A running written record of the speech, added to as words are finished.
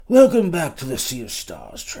Welcome back to the Sea of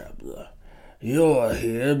Stars, traveler. You're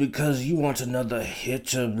here because you want another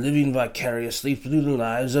hit of living vicariously through the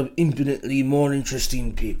lives of infinitely more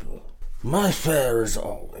interesting people. My fare, as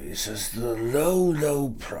always, is the low, low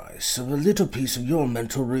price of a little piece of your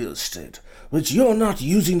mental real estate, which you're not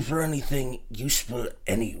using for anything useful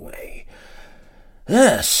anyway.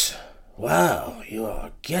 Yes, wow, you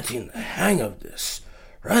are getting the hang of this.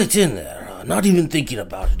 Right in there, not even thinking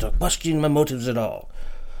about it or questioning my motives at all.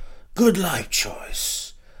 Good life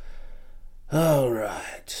choice. All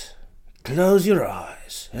right. Close your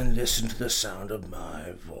eyes and listen to the sound of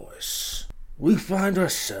my voice. We find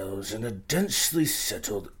ourselves in a densely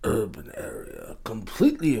settled urban area,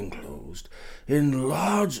 completely enclosed in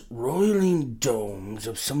large, roiling domes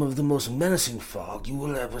of some of the most menacing fog you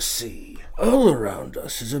will ever see. All around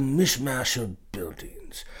us is a mishmash of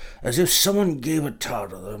buildings, as if someone gave a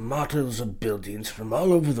toddler models of buildings from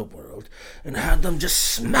all over the world and had them just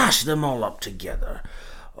smash them all up together,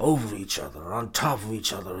 over each other, on top of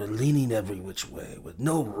each other, and leaning every which way, with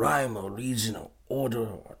no rhyme or reason or order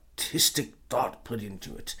or artistic thought put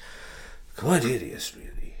into it. Quite hideous,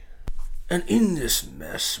 really. And in this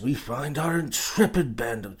mess we find our intrepid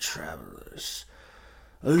band of travelers,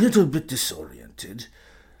 a little bit disoriented,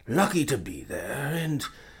 lucky to be there, and,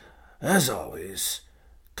 as always,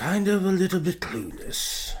 kind of a little bit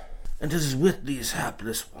clueless. And it is with these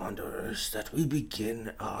hapless wanderers that we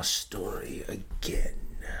begin our story again.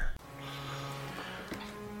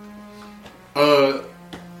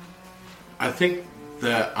 I think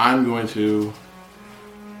that I'm going to...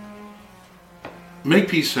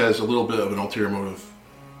 Makepeace has a little bit of an ulterior motive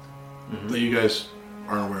that you guys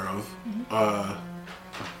aren't aware of. Not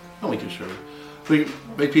only too sure.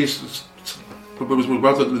 Makepeace was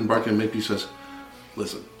about to embark, and Makepeace says,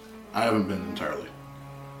 "Listen, I haven't been entirely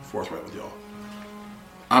forthright with y'all.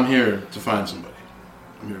 I'm here to find somebody.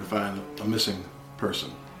 I'm here to find a missing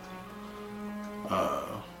person.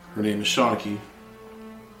 Her name is Shawnee.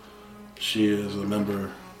 She is a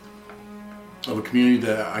member of a community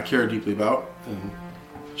that I care deeply about, and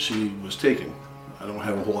she was taken. I don't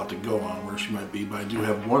have a whole lot to go on where she might be, but I do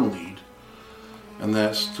have one lead, and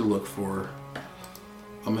that's to look for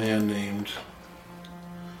a man named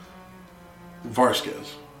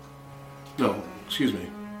Vasquez. No, excuse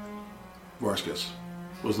me. Vasquez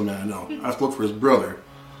was the man I know. I have to look for his brother,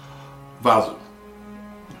 Vazu,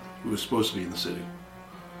 who was supposed to be in the city.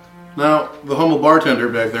 Now, the humble bartender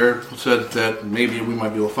back there said that maybe we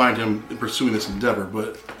might be able to find him in pursuing this endeavor,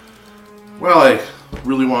 but, well, I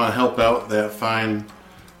really want to help out that fine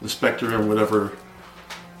inspector and whatever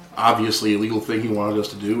obviously illegal thing he wanted us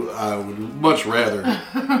to do. I would much rather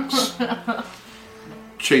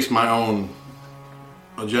chase my own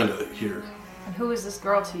agenda here. And who is this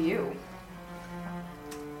girl to you?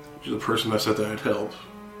 She's the person I said that I'd help,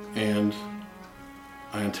 and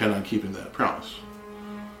I intend on keeping that promise.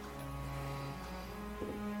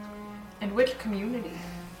 And which community?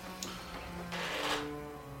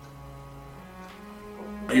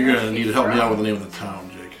 You're going to need to help me out with the name of the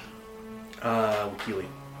town, Jake. Wakili.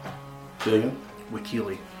 Say again?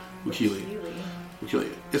 Wakili.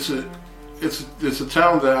 Wakili. It's a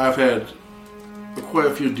town that I've had quite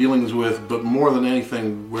a few dealings with, but more than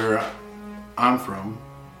anything, where I'm from,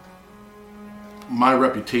 my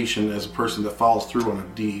reputation as a person that follows through on a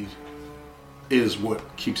deed is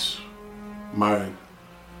what keeps my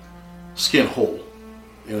skin whole.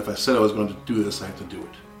 And if I said I was going to do this, I have to do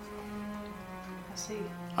it. I see.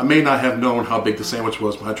 I may not have known how big the sandwich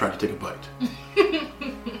was when I tried to take a bite.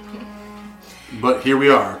 But here we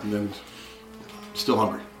are, and still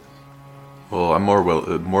hungry. Well, I'm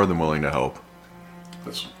more than willing to help.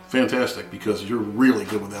 That's fantastic, because you're really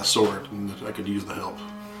good with that sword, and I could use the help.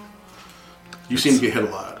 You seem to get hit a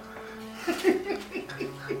lot.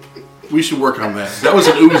 We should work on that. That was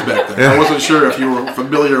an ooze back then. I wasn't sure if you were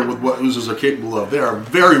familiar with what oozes are capable of. They are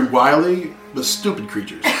very wily, but stupid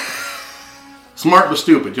creatures. Smart, but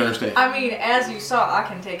stupid, you understand? I mean, as you saw, I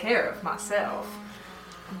can take care of myself.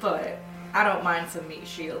 But I don't mind some meat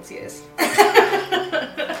shields, yes.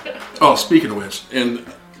 Oh, speaking of which, and...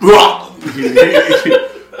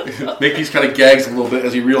 Makepeace kind of gags a little bit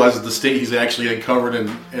as he realizes the state he's actually uncovered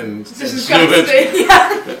and Disgusting,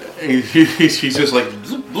 yeah. He's just like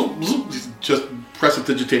he's just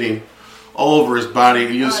prestidigitating all over his body.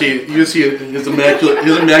 You see his immaculate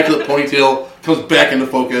ponytail comes back into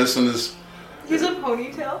focus, and his He's a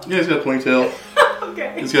ponytail? Yeah, he's got a ponytail.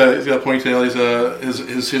 Okay. He's got a ponytail.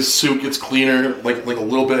 His suit gets cleaner, like a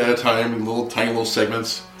little bit at a time, in tiny little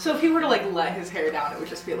segments. So if he were to like let his hair down, it would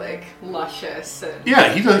just be like luscious and.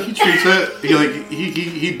 Yeah, he does. He treats it.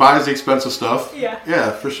 He buys the expensive stuff. Yeah.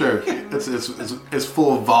 Yeah, for sure. It's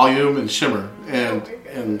full of volume and shimmer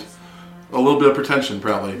and a little bit of pretension,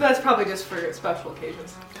 probably. That's probably just for special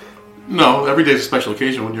occasions. No, every day's a special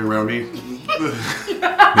occasion when you're around me.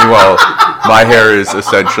 Meanwhile, my hair is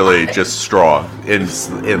essentially just straw in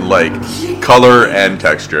like color and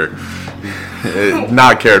texture.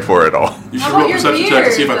 Not cared for at all. You should How roll a about your perception check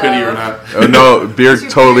to see if I pity you or beard, not. Oh no, beard Your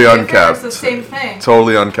totally beard and your hair is unkept. the same thing.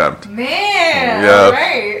 Totally unkept. Man, Yeah.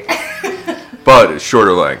 right. But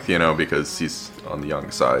shorter length, because he's on the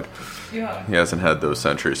young side. Yeah. He hasn't had those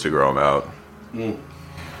centuries to grow him out.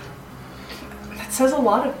 That says a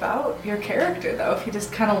lot about your character, though, if he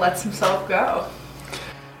just kind of lets himself go.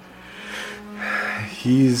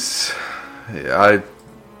 I've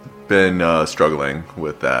been struggling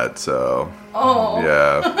with that, so Oh,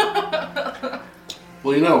 yeah.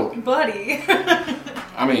 Well, buddy.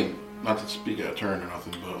 I mean, not to speak out of turn or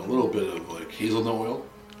nothing, but a little bit of like hazelnut oil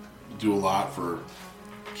do a lot for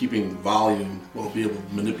keeping volume while be able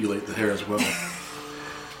to manipulate the hair as well.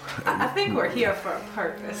 I think we're here for a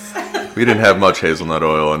purpose. We didn't have much hazelnut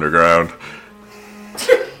oil underground.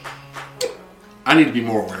 I need to be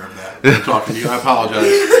more aware of that. I'm talking to you. I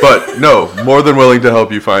apologize. But no, more than willing to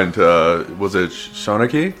help you find. Was it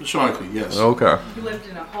Shawnee? Shawnee, yes. Okay. You lived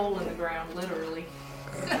in a hole in the ground, literally.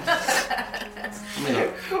 Yeah.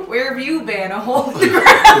 Where have you been? A hole in the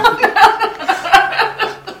ground?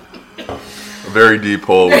 A very deep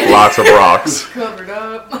hole with lots of rocks. Covered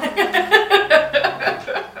up.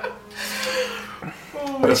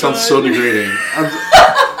 That sounds so degrading.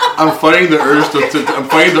 I'm fighting the urge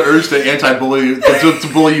to anti-bully to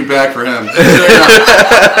bully you back for him.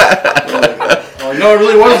 No, it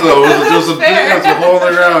really was though. It was just a hole in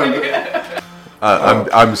the ground.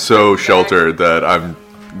 I'm so sheltered that I'm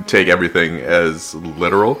take everything as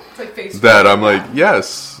literal. It's like Facebook. That I'm like,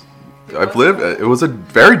 yes, I've lived. It was a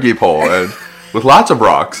very deep hole and with lots of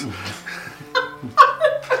rocks.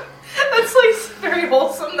 That's like very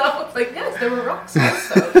wholesome though. It's like, yes, there were rocks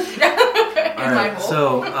also. Alright,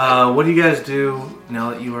 so what do you guys do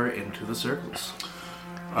now that you are into the circles?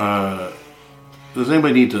 Does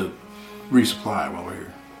anybody need to resupply while we're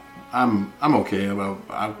here? I'm okay.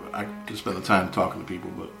 I can spend the time talking to people,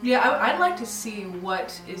 but Yeah, I'd like to see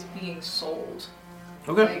what is being sold.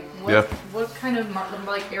 Okay. Like, what kind of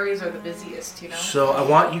areas are the busiest, So I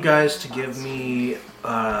want you guys to give me,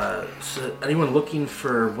 so anyone looking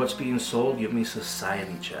for what's being sold, give me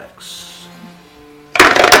society checks.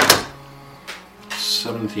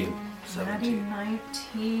 17. 17.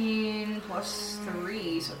 19 plus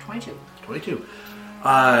 3, so 22. 22.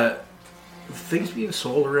 Things being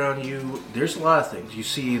sold around you, there's a lot of things. You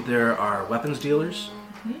see there are weapons dealers,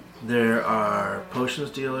 there are potions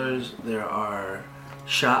dealers, there are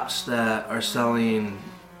shops that are selling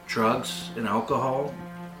drugs and alcohol.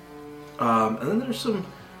 And then there's some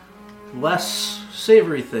less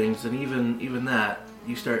savory things, and even that.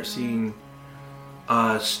 You start seeing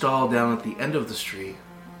a stall down at the end of the street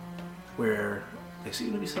where they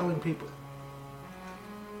seem to be selling people.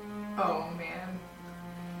 Oh man,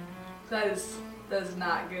 that is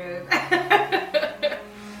not good.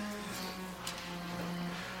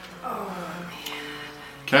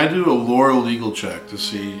 Can I do a lore legal check to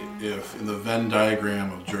see if in the Venn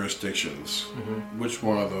diagram of jurisdictions, which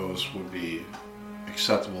one of those would be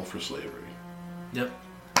acceptable for slavery? Yep.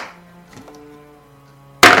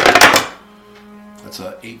 That's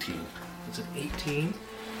a 18. It's an 18.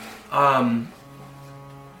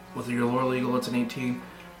 With your lore legal, it's an 18.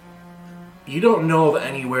 You don't know of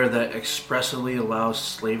anywhere that expressly allows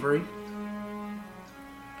slavery.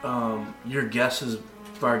 Your guess is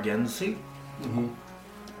Vargensi.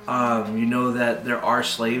 You know that there are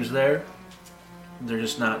slaves there. They're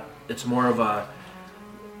just not. It's more of a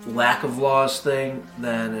lack of laws thing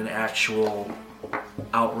than an actual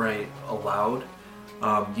outright allowed.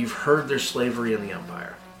 You've heard there's slavery in the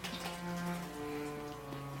Empire.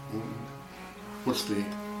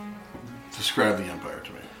 Describe the Empire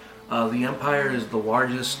to me. The Empire is the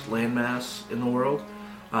largest landmass in the world.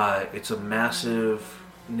 It's a massive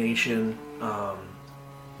nation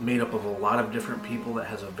made up of a lot of different people that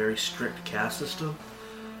has a very strict caste system.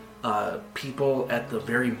 People at the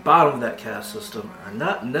very bottom of that caste system are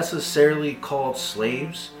not necessarily called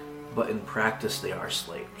slaves, but in practice they are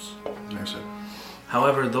slaves. I see.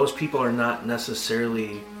 However, those people are not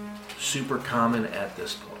necessarily super common at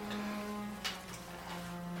this point.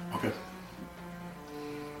 Okay.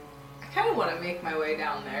 I kind of want to make my way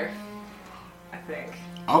down there. I think.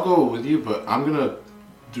 I'll go with you, but I'm gonna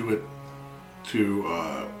do it to.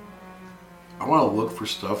 I want to look for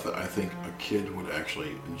stuff that I think a kid would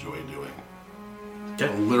actually enjoy doing. Okay.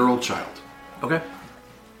 A literal child. Okay.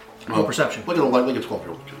 Roll perception. Like a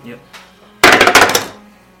 12-year-old kid. Yep.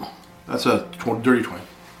 That's a dirty 20.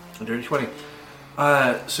 A dirty 20.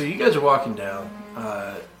 So you guys are walking down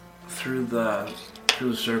through the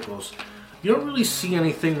circles. You don't really see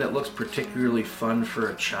anything that looks particularly fun for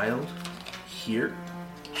a child here.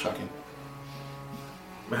 Shocking.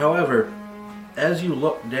 However, as you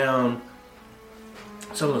look down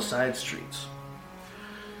some of the side streets,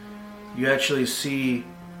 you actually see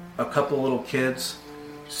a couple little kids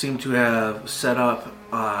seem to have set up,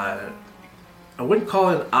 I wouldn't call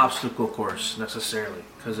it an obstacle course necessarily,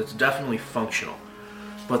 because it's definitely functional.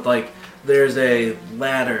 But like, there's a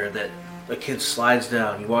ladder that a kid slides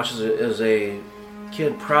down. He watches it as a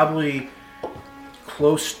kid probably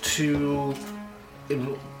close to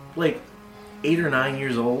like 8 or 9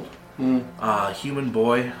 years old. Human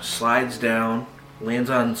boy slides down, lands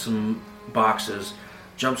on some boxes,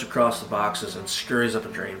 jumps across the boxes, and scurries up a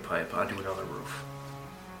drain pipe onto another roof.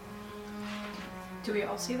 Do we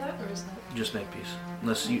all see that, or is that? Just make peace.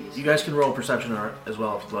 Unless you guys can roll perception as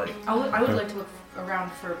well if you'd like. I would like to look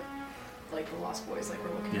around for like the lost boys, like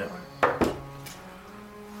we're looking for.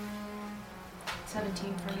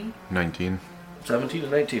 17 for me. 19. 17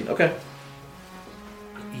 and 19. Okay.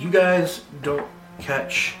 You guys don't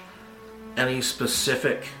catch any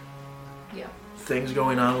specific Yeah. things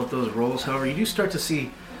going on with those rolls. However, you do start to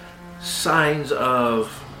see signs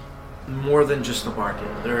of more than just the market.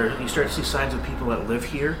 You start to see signs of people that live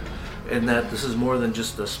here, and that this is more than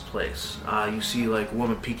just this place. You see like a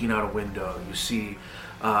woman peeking out a window. You see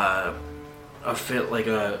a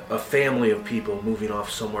family of people moving off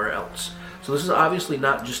somewhere else. So this is obviously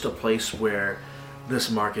not just a place where this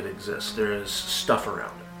market exists. There is stuff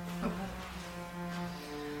around it. Okay.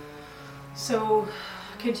 So,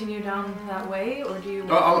 continue down that way, or do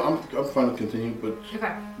you? I'm fine to continue, but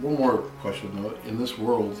Okay. one more question though. In this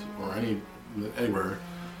world, or anywhere,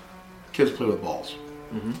 kids play with balls,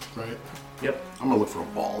 right? Yep. I'm gonna look for a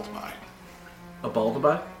ball to buy. A ball to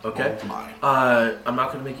buy? Okay. Ball to buy. I'm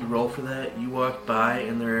not going to make you roll for that. You walk by,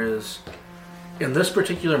 and there is, in this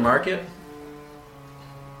particular market,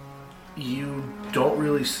 you don't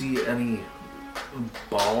really see any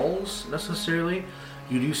balls necessarily.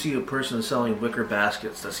 You do see a person selling wicker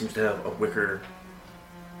baskets that seems to have a wicker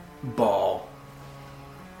ball.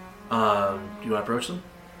 Do you want to approach them?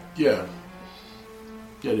 Yeah.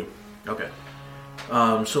 Yeah, I do. Okay.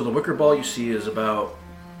 So the wicker ball you see is about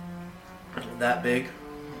that big.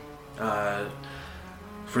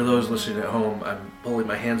 For those listening at home, I'm pulling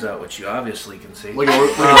my hands out, which you obviously can see. Like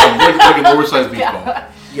an oversized beach ball.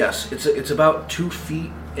 Yes, it's about 2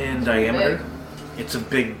 feet in diameter. Big. It's a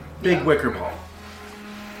big wicker ball.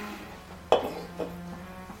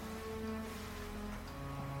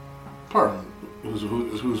 Pardon.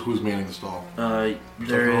 Who's manning the stall?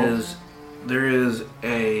 There is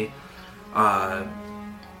a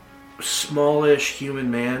smallish human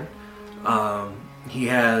man. He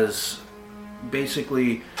has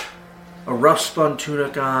basically a rough spun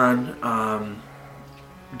tunic on,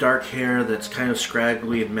 dark hair that's kind of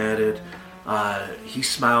scraggly and matted. He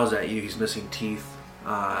smiles at you. He's missing teeth.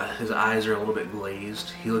 His eyes are a little bit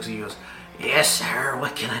glazed. He looks at you and goes, "Yes, sir.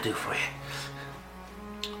 What can I do for you?"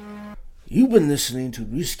 You've been listening to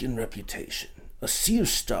Risk and Reputation, a Sea of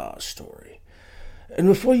Stars story. And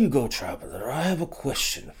before you go, traveler, I have a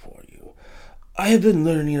question for you. I have been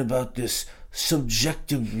learning about this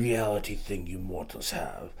subjective reality thing you mortals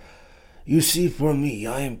have. You see, for me,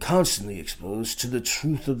 I am constantly exposed to the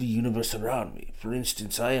truth of the universe around me. For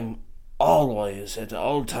instance, I am always at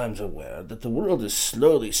all times aware that the world is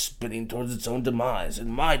slowly spinning towards its own demise,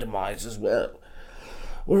 and my demise as well.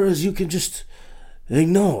 Whereas you can just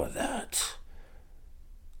ignore that.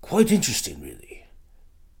 Quite interesting, really.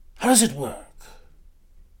 How does it work?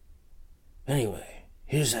 Anyway,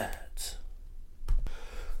 here's that.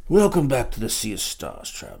 Welcome back to the Sea of Stars,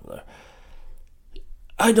 traveler.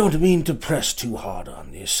 I don't mean to press too hard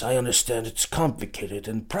on this. I understand it's complicated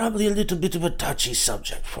and probably a little bit of a touchy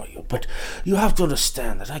subject for you, but you have to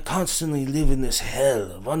understand that I constantly live in this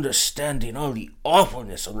hell of understanding all the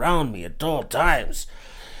awfulness around me at all times.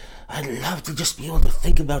 I'd love to just be able to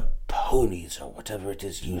think about ponies or whatever it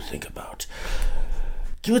is you think about.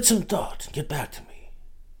 Give it some thought and get back to me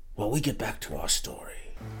while we get back to our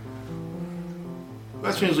story.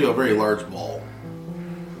 That seems like a very large ball.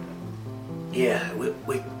 Yeah,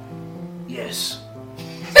 we yes.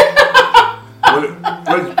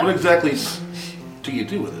 What exactly do you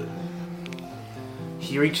do with it?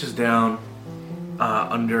 He reaches down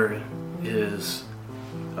under his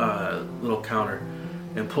little counter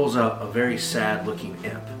and pulls out a very sad-looking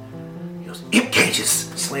imp. He goes, "Imp cages!"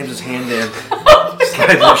 Slams his hand in,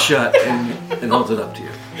 slides it shut, and holds it up to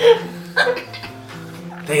you.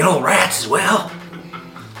 They old rats as well.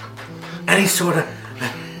 Any sort of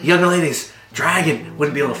young lady's dragon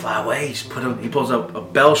wouldn't be able to fly away. He pulls up a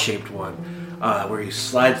bell-shaped one where he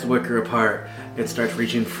slides the wicker apart and starts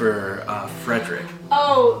reaching for Frederick.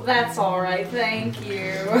 Oh, that's all right. Thank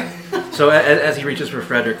you. So as he reaches for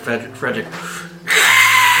Frederick, he's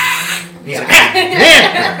like,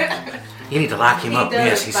 "Man, you need to lock him up."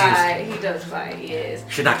 Yes, he seems. He does bite. Yes.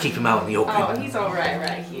 Should not keep him out in the open. Oh, he's all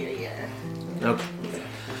right here. Yeah. Okay.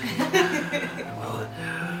 Well,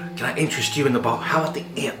 can I interest you in the ball? How about the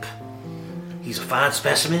imp? He's a fine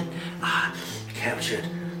specimen. Captured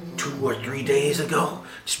 2 or 3 days ago,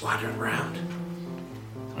 just wandering around.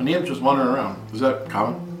 An imp just wandering around. Is that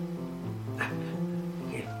common?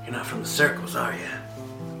 You're not from the circles, are you?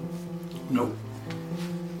 No.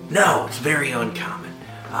 No, it's very uncommon.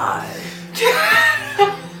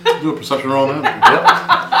 Do a perception roll on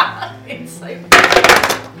that. Yep. Insight.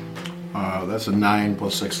 That's a 9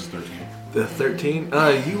 plus 6 is 13. The 13.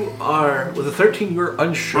 You are with the 13. You're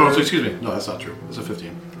unsure. Oh, so excuse me. No, that's not true. It's a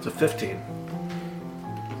 15. It's a 15.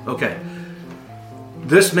 Okay.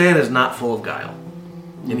 This man is not full of guile,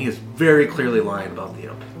 and he is very clearly lying about the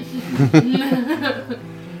imp.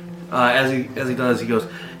 As he does, he goes,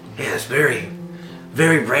 "Yes, very,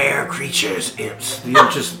 very rare creatures, imps." The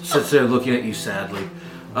imp just sits there looking at you sadly.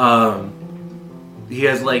 He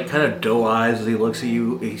has like kind of doe eyes as he looks at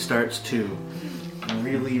you. He starts to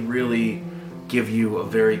really, really give you a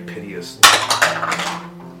very piteous.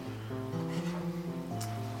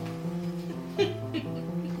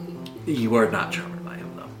 You are not charmed by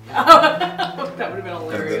him, though. That would have been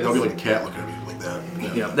hilarious. That'll be like a cat looking at me like that.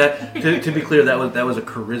 Yeah, that to be clear, that was a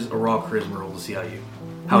raw charisma roll to see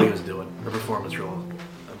how he was doing. A performance roll.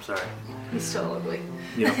 I'm sorry. He's still ugly.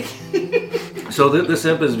 Yeah. So this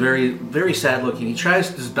imp is very, very sad looking. He tries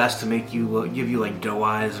his best to make you give you like doe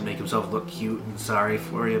eyes and make himself look cute and sorry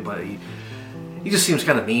for you, but he just seems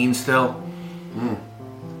kind of mean still.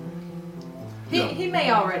 He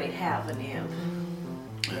may already have an imp.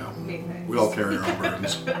 Yeah. We all carry our own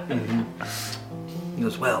burdens. He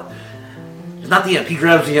goes, "Well, it's not the imp." He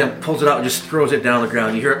grabs the imp, pulls it out, and just throws it down on the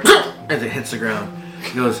ground. You hear it as it hits the ground.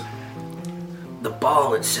 He goes, "The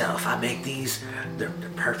ball itself, I make these. They're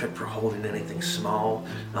perfect for holding anything small."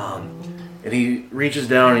 And he reaches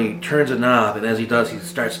down and he turns a knob, and as he does, he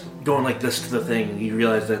starts going like this to the thing, and you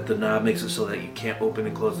realize that the knob makes it so that you can't open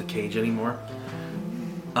and close the cage anymore.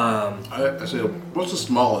 I say, what's the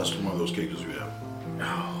smallest one of those cages you have?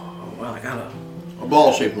 Oh, well, I got a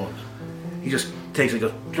ball-shaped one. He just takes it,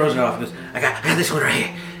 throws it off, and goes, I got this one right here.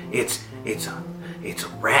 It's a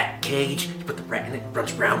rat cage. You put the rat in it,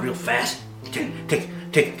 runs around real fast. Take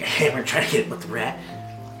a hammer and try to hit it with the rat.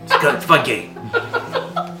 It's good. It's a fun game.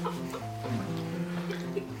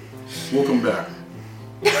 We'll come back.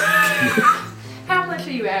 How much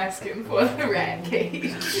are you asking for the rat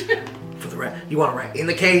cage? For the rat. You want a rat in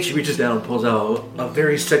the cage? He reaches down and pulls out a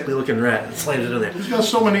very sickly looking rat and slams it in there. He's got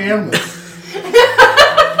so many animals.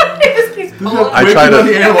 I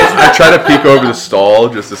try to peek over the stall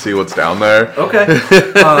just to see what's down there. Okay.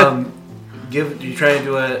 Do you try to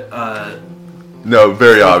do it? No,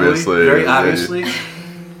 very obviously. Very obviously.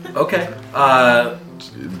 Okay.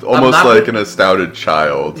 Almost like an astounded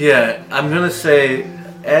child. Yeah, I'm gonna say,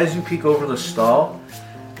 as you peek over the stall,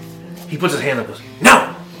 he puts his hand up and goes,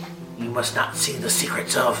 "No! You must not see the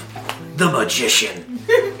secrets of the magician."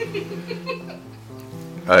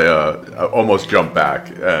 I almost jump back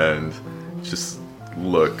and just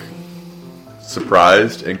look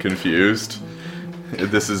surprised and confused.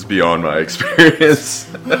 This is beyond my experience.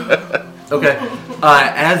 Okay.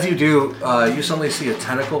 As you do, you suddenly see a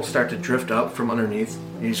tentacle start to drift up from underneath.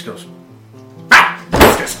 And he just goes, "Ah!"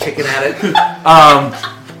 Starts kicking at it.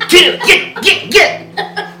 Get!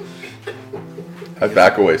 I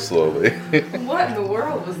back away slowly. What in the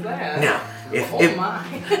world was that? Now, if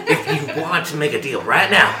you want to make a deal right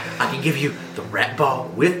now, I can give you the rat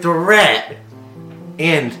ball with the rat.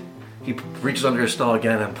 And he reaches under his stall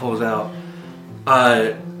again and pulls out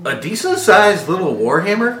a decent-sized little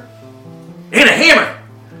warhammer and a hammer.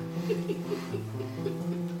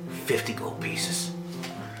 50 gold pieces.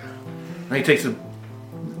 And he takes a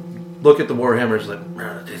look at the warhammer. He's like,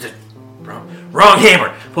 "Is it wrong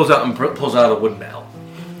hammer?" Pulls out a wooden mallet.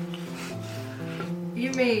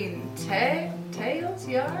 You mean tails,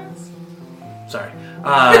 yards? Sorry.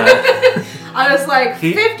 I was like,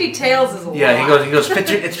 50 tails is a lot. Yeah, he goes.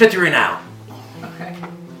 It's 50 right now. Okay.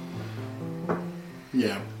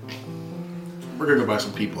 Yeah. We're gonna go buy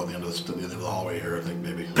some people at the end of the hallway here, I think,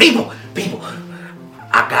 maybe. People!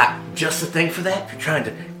 I got just the thing for that. If you're trying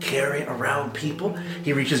to carry around people.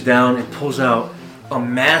 He reaches down and pulls out a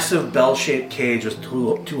massive bell-shaped cage with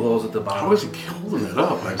two holes at the bottom. How is he holding it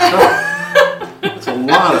up by himself? It's a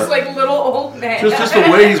lot Just of... like little old man. Just the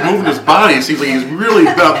way he's moving his body, it seems like he's really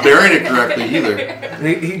not bearing it correctly either. And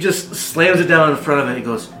he just slams it down in front of it. He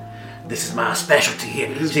goes, "This is my specialty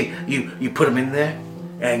here. See, you put them in there,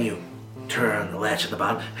 and you turn the latch at the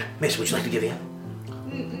bottom. Miss, would you like to get in?"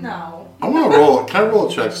 No. I want to roll. Can I roll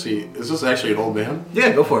a check to see, is this actually an old man?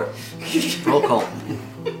 Yeah, go for it. Roll call.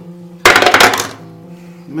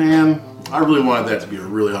 Man, I really wanted that to be a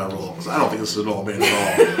really high roll, because I don't think this is an old man at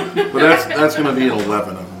all. But that's going to be an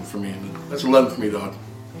 11 of them for me. That's 11 for me, dog.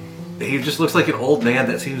 He just looks like an old man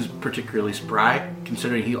that seems particularly spry,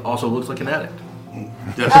 considering he also looks like an addict.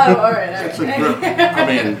 Yes. Oh, all right. That's a I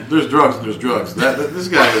mean, there's drugs and there's drugs. This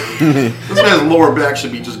guy's lower back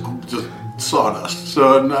should be just sawdust.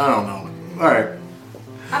 So, I don't know. All right.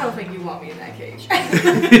 I don't think you want me in that cage.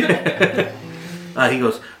 He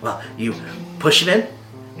goes, "Well, you push it in,"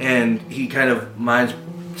 and he kind of minds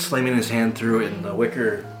slamming his hand through it, and the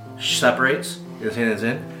wicker separates. His hand is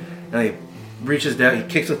in, and he reaches down. He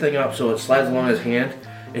kicks the thing up so it slides along his hand,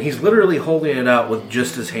 and he's literally holding it out with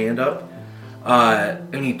just his hand up.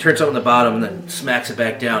 And he turns it on the bottom and then smacks it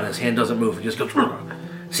back down. His hand doesn't move. He just goes,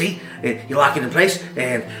 "See? You lock it in place,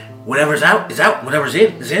 and whatever's out is out. Whatever's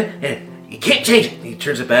in is in, and you can't change it." He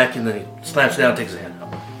turns it back, and then he slaps it down and takes his hand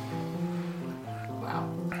out. Wow.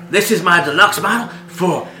 This is my deluxe model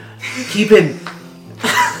for keeping...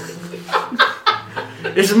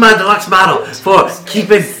 This is my deluxe model for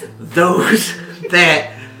keeping those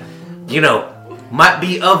that, might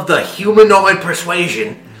be of the humanoid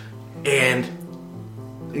persuasion. And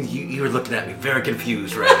you're looking at me very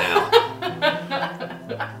confused right now.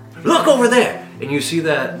 Look over there! And you see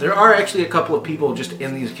that there are actually a couple of people just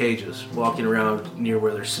in these cages walking around near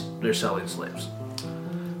where they're selling slaves.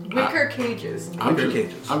 Wicker cages. I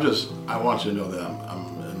want you to know that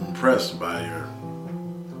I'm impressed by your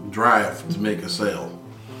drive to make a sale.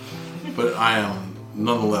 But I am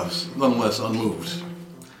nonetheless unmoved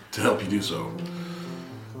to help you do so.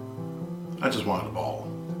 I just wanted a ball.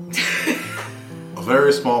 A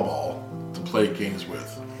very small ball to play games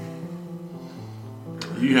with.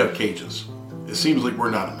 You have cages. It seems like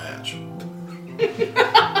we're not a match.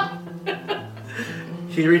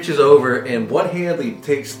 He reaches over and one-handedly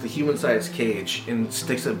takes the human-sized cage and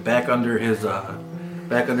sticks it back under his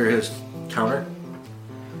counter.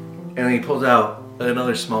 And then he pulls out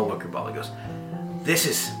another small wicker ball. He goes, "This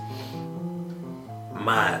is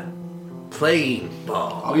my playing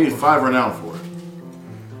ball." I'll give you 5 renown for it.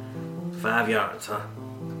 5 yards, huh?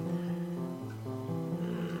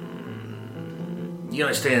 You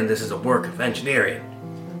understand this is a work of engineering.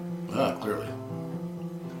 Ah, clearly.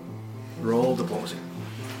 Roll diplomacy.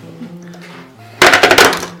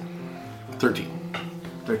 13.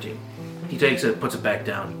 He takes it, puts it back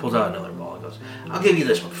down, pulls out another ball, and goes, "I'll give you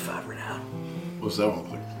this one for 5 renown." What's that one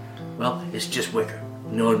like? Well, it's just wicker.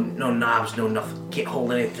 No knobs, no nothing. Can't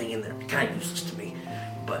hold anything in there. Kind of useless to me.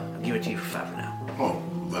 But I'll give it to you for 5 renown. Oh,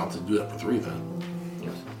 I'll have to do that for 3 then. He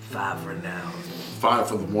goes, 5 renown. 5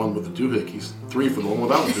 for the one with the doohickeys. 3 for the one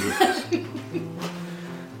without the doohickeys.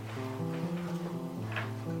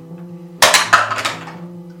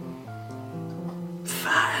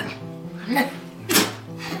 Fine.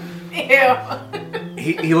 Ew.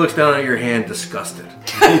 He looks down at your hand, disgusted.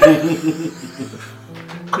 He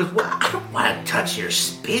goes, "Well, I don't want to touch your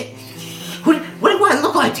spit. What do I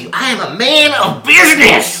look like to you? I am a man of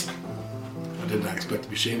business." I did not expect to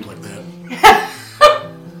be shamed like that.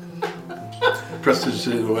 Prestige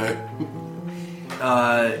it away.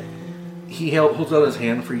 He holds out his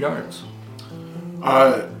hand for yards.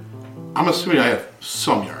 I'm assuming I have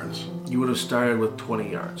some yards. You would have started with 20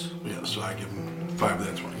 yards. Yeah, so I give him 5 of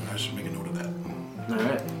that 20. I should make a note of that. All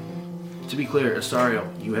right. To be clear, Asario,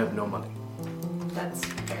 you have no money. That's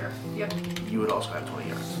fair. Yep. You would also have 20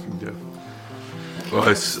 yards. Yeah. Well,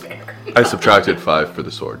 I subtracted 5 for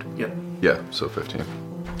the sword. Yep. Yeah, so 15.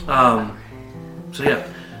 So yeah,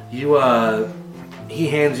 he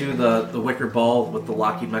hands you the wicker ball with the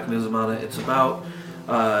locking mechanism on it. It's about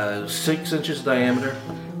 6 inches diameter.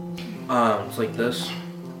 It's like this.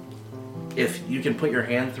 If you can put your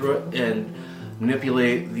hand through it and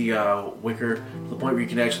manipulate the wicker to the point where you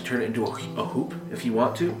can actually turn it into a hoop if you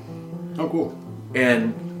want to. Oh, cool.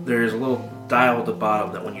 And there's a little dial at the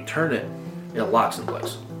bottom that when you turn it, it locks in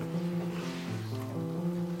place.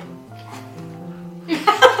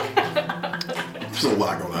 There's a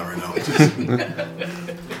lot going on right now.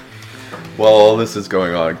 While all this is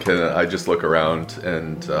going on, can I just look around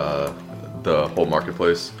and the whole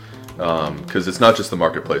marketplace? Because it's not just the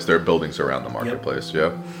marketplace. There are buildings around the marketplace.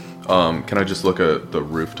 Yeah. Can I just look at the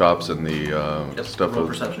rooftops and the stuff? Roll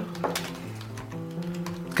perception.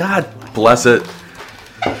 God bless it.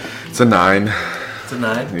 It's a 9. It's a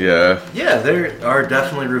 9. Yeah. Yeah, there are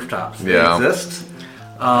definitely rooftops. They exist,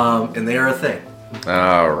 and they are a thing.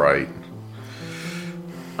 All right.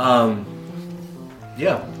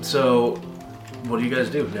 Yeah. So, what do you guys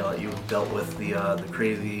do now that you've dealt with the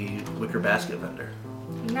crazy wicker basket vendor?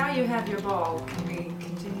 Now you have your ball. Can we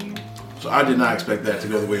continue? So I did not expect that to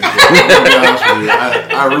go the way it did. To be honest with you,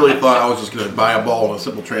 I really thought I was just going to buy a ball in a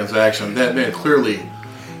simple transaction. That man clearly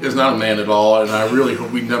is not a man at all, and I really hope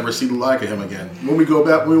we never see the like of him again. When we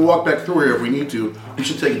walk back through here, if we need to, we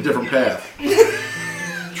should take a different path.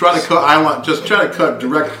 Try to cut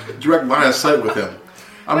direct line of sight with him.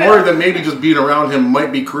 I'm worried that maybe just being around him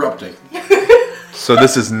might be corrupting. So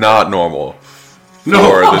this is not normal.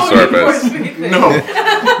 No, for the surface. No.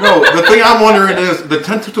 The thing I'm wondering is the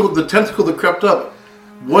tentacle that crept up.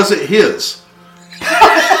 Was it his?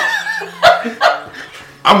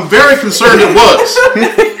 I'm very concerned it was,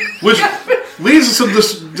 which leads to some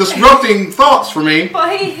disrupting thoughts for me.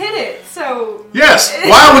 But he hit it, so... Yes,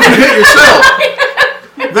 why would you hit yourself?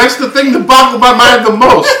 That's the thing that boggled my mind the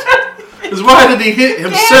most, is why did he hit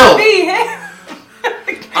himself?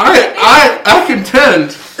 I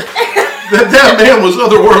contend that man was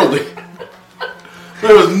otherworldly.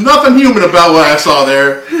 There was nothing human about what I saw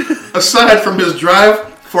there, aside from his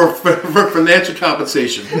drive for financial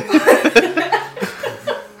compensation.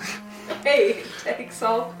 Hey, it takes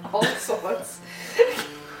all sorts.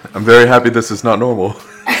 I'm very happy this is not normal.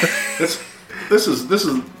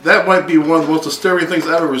 That might be one of the most disturbing things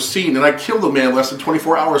I've ever seen, and I killed a man less than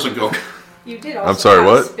 24 hours ago. You did also I'm sorry,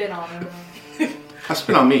 what? spin on him. I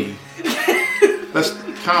spit on me. That's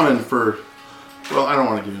common for... Well, I don't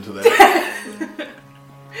want to get into that.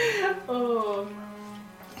 Oh.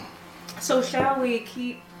 So shall we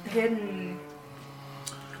keep heading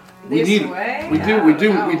this way? We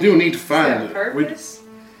do need to find it. Purpose?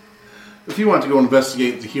 If you want to go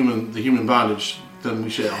investigate the human bondage, then we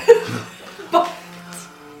shall.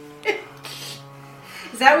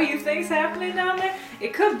 Is that what you think's happening down there?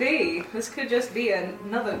 It could be. This could just be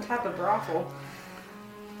another type of brothel.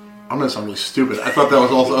 I'm gonna sound really stupid. I thought that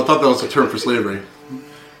was a term for slavery.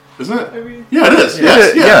 Isn't it? Yeah, it is.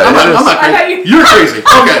 Yes. Yeah, I'm not crazy. You're crazy.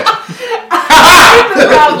 Okay. I'm the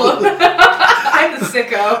problem. I'm the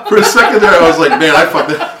sicko. For a second there, I was like, man, I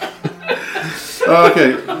fucked it.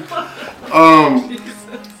 Okay.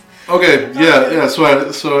 Okay. Yeah. So I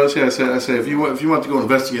say, if you want to go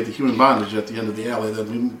investigate the human bondage at the end of the alley, then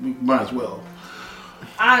we might as well.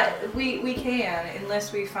 We can,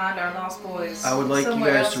 unless we find our lost boys. I would like you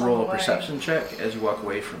somewhere guys else to on roll the a way. perception check as you walk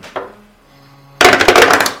away from it.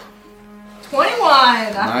 21.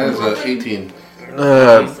 Mine is 18.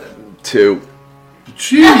 2.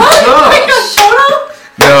 Jesus.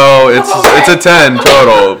 No, it's a 10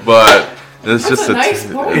 total, but it's just a nice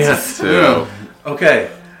bonus. It's 2. Yeah. Okay.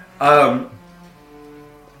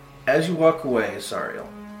 As you walk away, Sariel,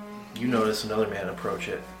 you notice another man approach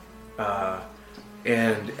it.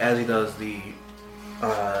 And as he does, the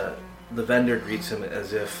vendor greets him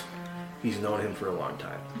as if he's known him for a long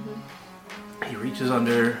time. Mm-hmm. He reaches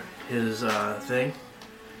under his thing,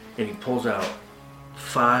 and he pulls out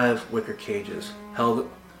 5 wicker cages, held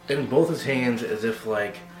in both his hands as if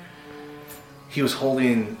like he was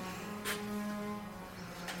holding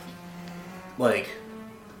like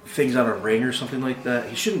things on a ring or something like that.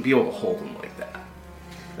 He shouldn't be able to hold them like that.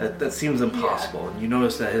 That seems impossible. Yeah. And you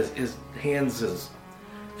notice that his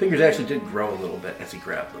fingers actually did grow a little bit as he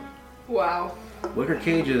grabbed them. Wow. Wicker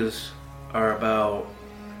cages are about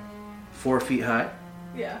 4 feet high.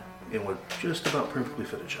 Yeah. And would just about perfectly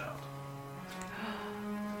fit a child.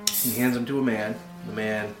 He hands them to a man. The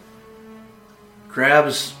man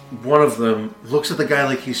grabs one of them, looks at the guy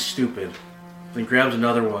like he's stupid, then grabs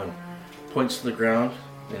another one, points to the ground,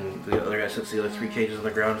 and the other guy sets the other 3 cages on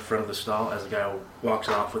the ground in front of the stall as the guy walks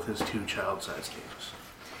off with his 2 child-sized cages.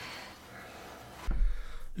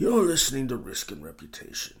 You're listening to Risk and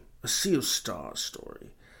Reputation, a Sea of Stars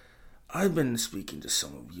story. I've been speaking to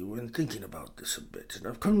some of you and thinking about this a bit, and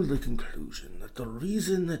I've come to the conclusion that the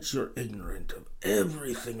reason that you're ignorant of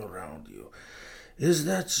everything around you is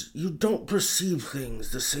that you don't perceive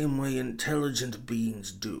things the same way intelligent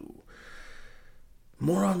beings do.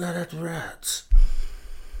 More on that after ads.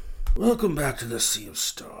 Welcome back to the Sea of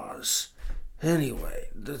Stars. Anyway,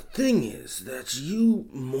 the thing is that you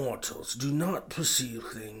mortals do not perceive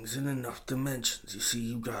things in enough dimensions. You see,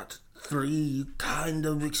 you got 3, you kind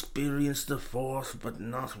of experience the 4th, but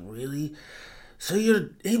not really. So you're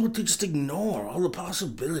able to just ignore all the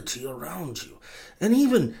possibility around you, and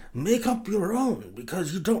even make up your own,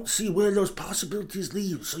 because you don't see where those possibilities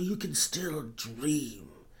lead, so you can still dream.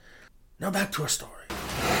 Now back to our story.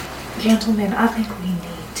 Gentlemen, I think we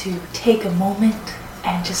need to take a moment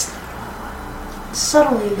and just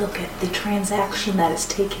subtly look at the transaction that is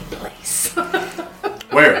taking place.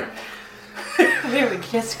 Where? Where we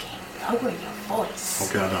just can't lower your voice.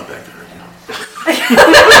 Okay, I'm not back there right now.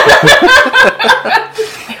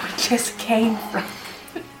 Where we just came from.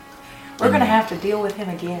 We're going to have to deal with him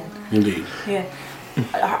again. Indeed. Yeah.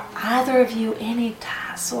 Are either of you any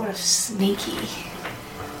sort of sneaky?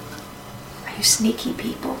 Are you sneaky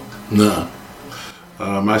people? No.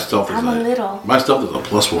 My stealth is I'm a little. My stealth is a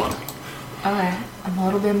 +1. Alright, I'm a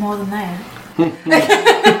little bit more than that.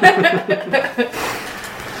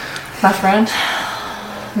 My friend?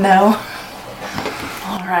 No.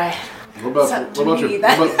 Alright. What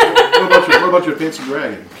about your fancy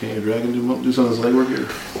dragon? Can your dragon do some of this legwork here?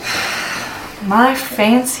 My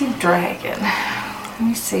fancy dragon. Let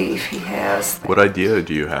me see if he has. What idea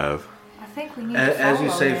do you have? I think we need to As you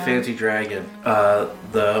follow say, him. fancy dragon,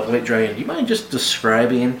 the white dragon, do you mind just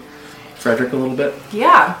describing Frederick a little bit?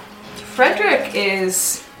 Yeah. Frederick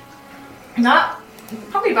is not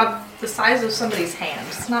probably about the size of somebody's hand.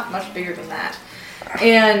 It's not much bigger than that.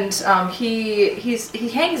 And he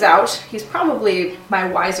hangs out. He's probably my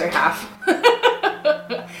wiser half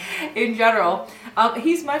in general.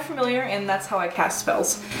 He's my familiar, and that's how I cast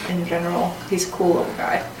spells in general. He's a cool little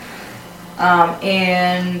guy.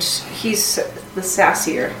 And he's the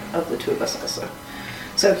sassier of the two of us also.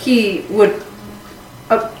 So he would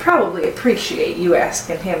probably appreciate you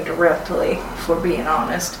asking him directly, for being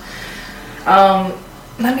honest.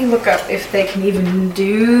 Let me look up if they can even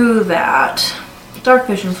do that. Dark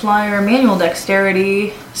Vision Flyer, Manual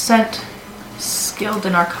Dexterity, Scent, Skilled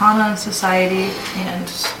in Arcana and Society, and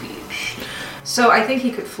Speech. So I think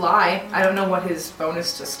he could fly. I don't know what his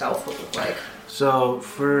bonus to stealth would look like. So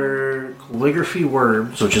for calligraphy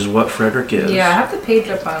words, which is what Frederick is. Yeah, I have the page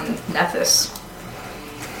up on Nethys.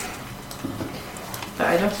 But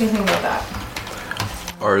I don't see anything about that.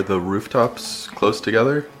 Are the rooftops close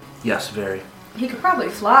together? Yes, very. He could probably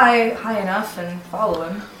fly high enough and follow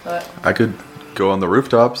him, but... I could go on the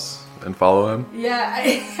rooftops and follow him. Yeah,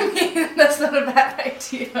 I mean, that's not a bad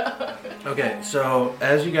idea. Okay, so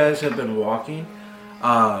as you guys have been walking,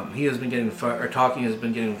 he has been getting talking has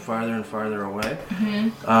been getting farther and farther away.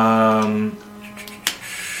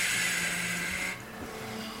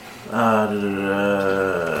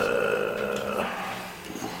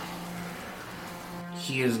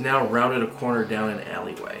 He has now rounded a corner down an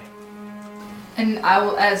alleyway. And I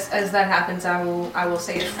will, as that happens, I will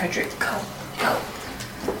say to Frederick, go.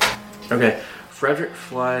 Okay, Frederick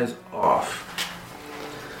flies off.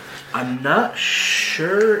 I'm not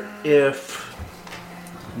sure if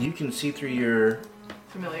you can see through your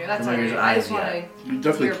Familiar. That's Familiar's alright. I just eyes, want yeah. to. You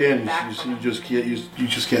definitely can. You just can't. You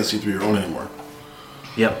just can't see through your own anymore.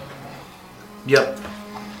 Yep.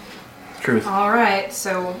 Truth. All right.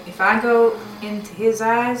 So if I go into his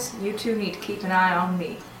eyes, you two need to keep an eye on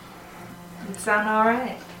me. Does it sound all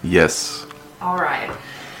right? Yes. All right.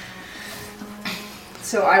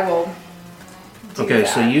 So I will. Do Okay, that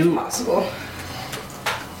so if you- possible.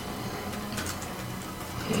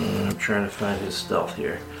 I'm trying to find his stealth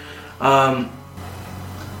here.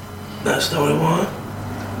 That's not what I want.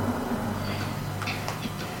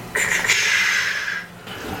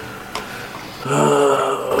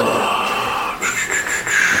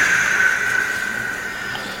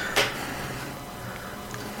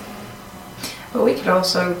 But we could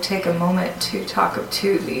also take a moment to talk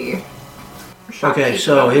to the. Okay, shopkeeper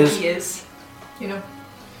so about who his- he is, you know.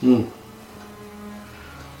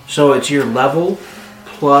 So it's your level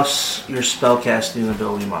plus your spellcasting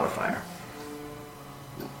ability modifier.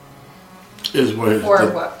 Is what Or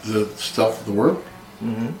the, what? the stuff of the word?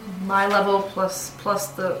 My level plus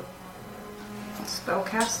the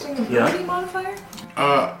spellcasting ability Yeah. modifier.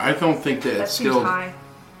 I don't think that That it's seems skilled. high.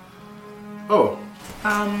 Oh,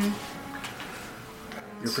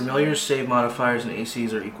 Your familiar save modifiers and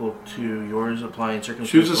ACs are equal to yours, applying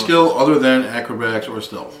circumstances. choose a skill other than acrobatics or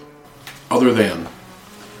stealth. Other than.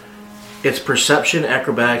 Its perception,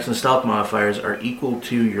 acrobatics, and stealth modifiers are equal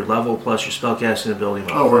to your level plus your spellcasting ability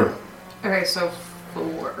Oh, modifier. word. Okay, so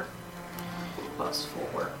 4 plus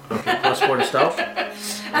 4. Okay, plus 4 to stealth.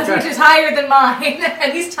 That's which is higher than mine,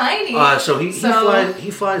 and he's tiny. So he So-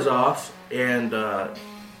 flies off, and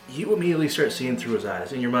you immediately start seeing through his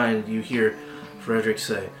eyes. In your mind, you hear Frederick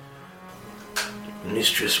say,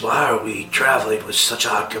 Mistress, why are we traveling with such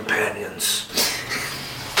odd companions?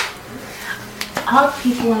 Odd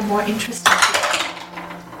people are more interesting.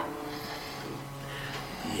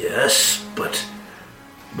 Yes, but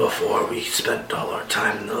before we spent all our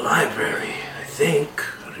time in the library, I think.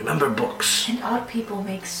 Remember books. And odd people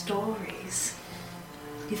make stories.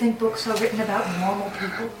 You think books are written about normal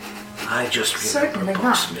people? I just Certainly remember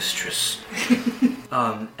books, not. Mistress.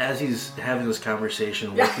 As he's having this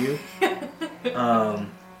conversation with you,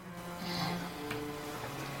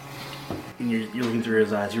 and you're looking through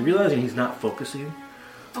his eyes, you're realizing he's not focusing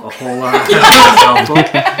a whole lot on his cell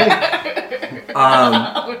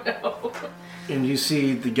phone. And you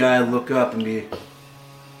see the guy look up and be,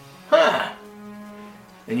 huh?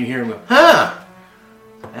 And you hear him go, huh?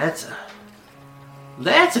 That's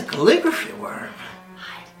a calligraphy worm.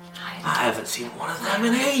 I haven't seen one of them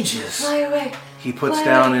in ages. Fly away. He puts Fly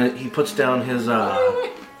down away.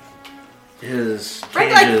 his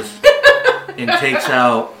Franklin! cages and takes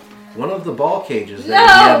out one of the ball cages that he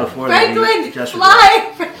had No! before. that he Franklin, just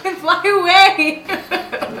fly! Franklin, fly away!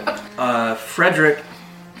 Frederick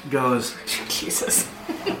goes, Jesus.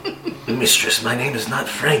 Mistress, my name is not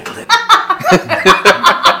Franklin.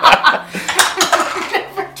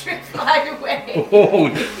 Frederick, fly away. Oh,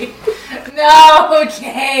 No,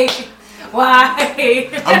 Jake. Why? I'm gonna be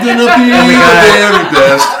the very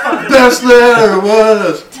best there ever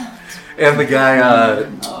was. and the guy Oh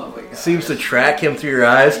my God. seems to track him through your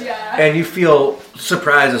eyes, Yeah. and you feel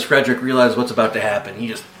surprised as Frederick realizes what's about to happen. He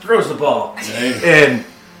just throws the ball, and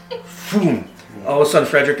boom! All of a sudden,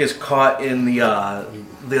 Frederick is caught in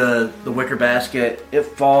the wicker basket. It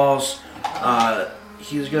falls.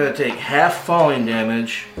 He's gonna take half falling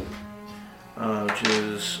damage, which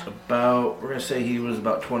is about, we're gonna say he was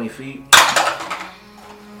about 20 feet.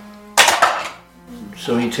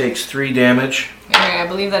 So he takes 3 damage. Okay, I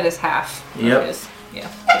believe that is half. Yep. It is. Yeah,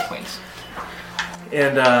 2 points.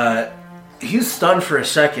 And he's stunned for a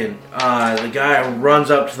second. The guy runs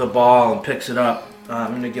up to the ball and picks it up.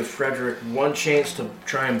 I'm going to give Frederick one chance to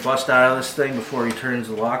try and bust out of this thing before he turns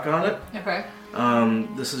the lock on it. Okay.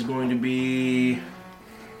 This is going to be...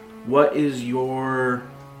 What is your...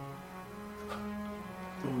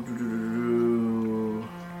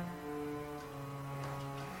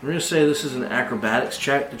 We're going to say this is an acrobatics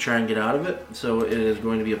check to try and get out of it. So it is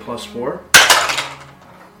going to be a +4.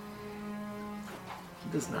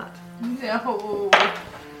 It does not. No.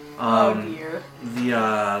 Oh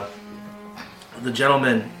dear. The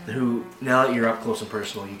gentleman who, now that you're up close and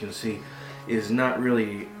personal, you can see is not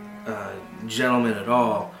really a gentleman at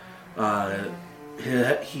all.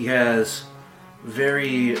 He has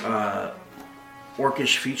very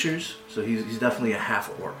orcish features, so he's definitely a half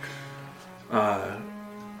orc.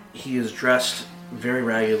 He is dressed very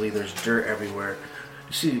raggedly. There's dirt everywhere.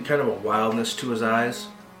 You see kind of a wildness to his eyes,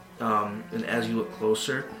 and as you look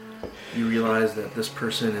closer, you realize that this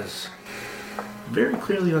person is very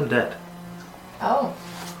clearly undead. Oh.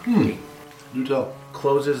 Do tell.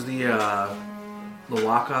 Closes the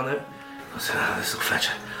lock on it. Goes, this will fetch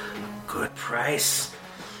a good price.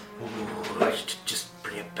 Ooh, I should just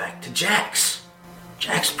bring it back to Jax.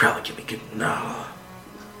 Jax probably give me good. No,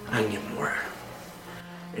 I can get more.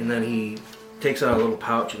 And then he takes out a little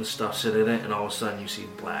pouch and stuffs it in it, and all of a sudden you see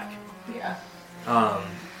black. Yeah.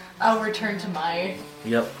 I'll return to my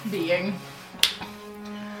Yep. being.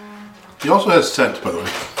 He also has scent, by the way.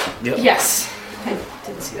 Yep. Yes. I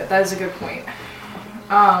didn't see that. That is a good point.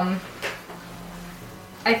 I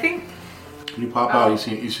think When you pop out, you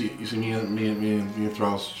see me and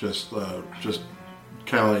Thrall's just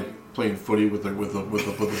kind of like playing footy with the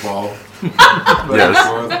ball. Yes.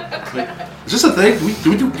 Like, is this a thing?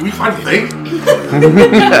 Do we find a thing?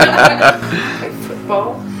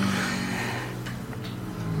 football.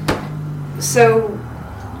 So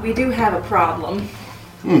we do have a problem.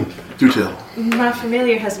 Do tell. My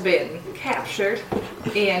familiar has been captured,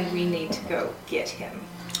 and we need to go get him.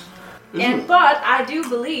 But I do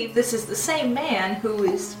believe this is the same man who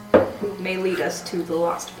may lead us to the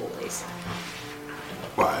Lost Boys.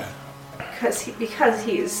 Why? Because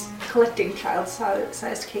he is collecting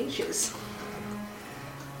child-sized cages.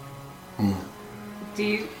 Do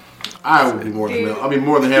you? I would be more than I'll be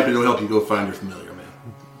more than happy to help you go find your familiar, man.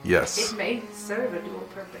 Yes. It may serve a dual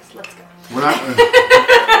purpose. Let's go. We're not. We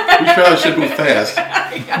probably should move fast.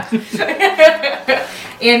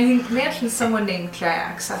 And he mentioned someone named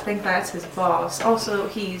Jax. I think that's his boss. Also,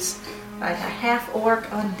 he's like a half-orc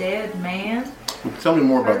undead man. Tell me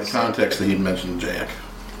more about the context that he mentioned, Jack.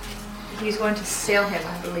 He's going to sell him,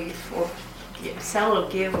 I believe, or sell or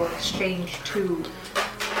give or exchange to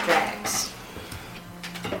Jax.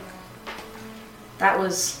 That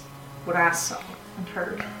was what I saw. and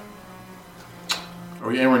heard. Are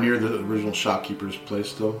we anywhere near the original shopkeeper's place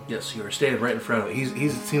still? Yes, you are standing right in front of it. He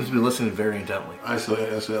seems to be listening very intently. I say,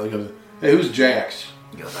 hey, who's Jax?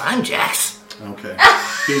 He goes, I'm Jax. Okay.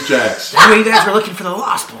 He's Jax. I know you guys were looking for the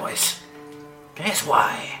Lost Boys. Guess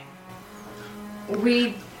why?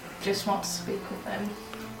 We just want to speak with them.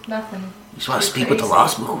 Nothing. You just want to too speak with the crazy.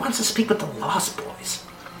 Lost Boys? Who wants to speak with the Lost Boys?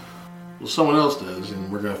 Well, someone else does,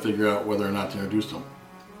 and we're going to figure out whether or not to introduce them.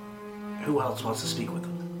 Who else wants to speak with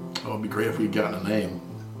them? Oh, it'd be great if we'd gotten a name.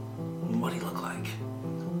 What do you look like?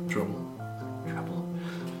 Trouble. Trouble?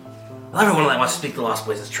 Well, everyone that wants to speak to the Lost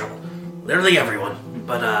Boys is trouble. Literally everyone.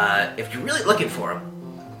 But if you're really looking for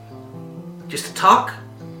them, just to talk,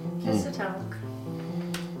 Just to talk.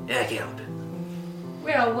 yeah, I can help it.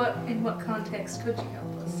 Well, in what context could you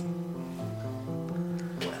help us?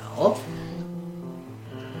 Well,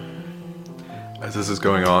 As this is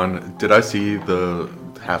going on, did I see the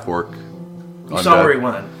half-orc? you saw where he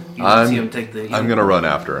went. You didn't see him take the... I'm gonna run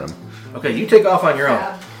after him. Okay, you take off on your own.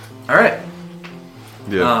 Yeah. All right.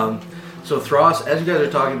 Yeah. So Thros, as you guys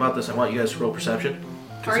are talking about this, I want you guys to roll perception.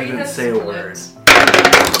 Because he didn't say a word.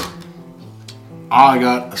 I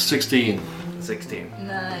got a 16. 16.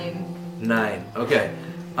 9. 9. Okay.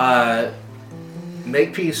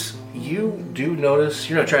 Makepeace, you do notice...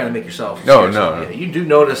 You're not trying to make yourself... No, scare no, somebody. no. You do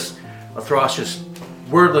notice a Thros just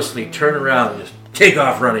wordlessly turn around and just take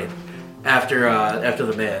off running after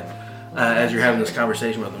the man as you're having this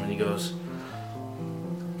conversation with him. And he goes...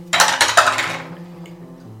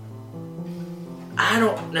 I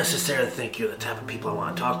don't necessarily think you're the type of people I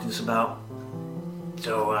want to talk to this about.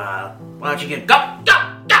 So, why don't you get... Go!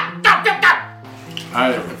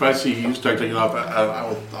 If I see you start taking off,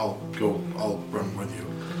 I'll run with you.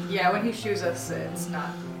 Yeah, when he shoots us, it's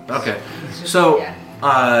not. Okay. It's just- So,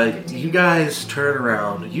 yeah. you guys turn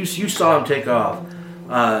around. You saw him take off.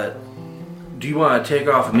 Do you want to take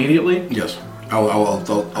off immediately? Yes.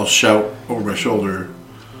 I'll shout over my shoulder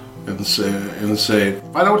and say,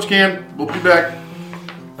 find out what you can. We'll be back.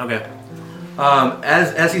 Okay.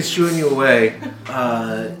 As he's shooing you away,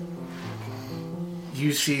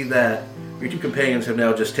 you see that your two companions have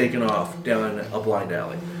now just taken off down a blind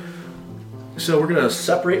alley. So we're gonna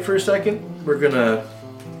separate for a second. We're gonna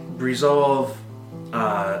resolve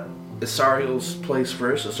Asariel's place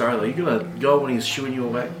first. Asariel, are you gonna go when he's shooing you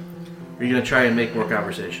away? Or are you gonna try and make more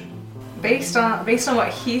conversation? Based on what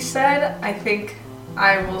he said, I think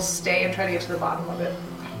I will stay and try to get to the bottom of it.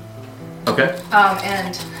 Okay.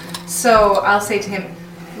 And so I'll say to him,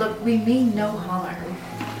 look, we mean no harm.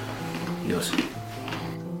 He goes,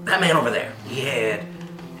 that man over there, he had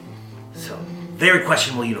some very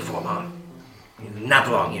questionable uniform on. He did not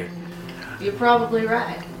belong here. You're probably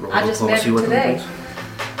right. Roll I just met diplomacy him with today.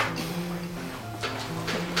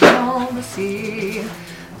 Diplomacy.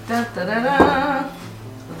 Da, da, da, da.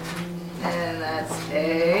 And that's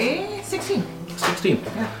a 16. 16.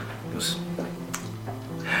 Yeah. He goes,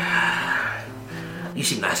 you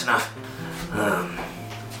seem nice enough.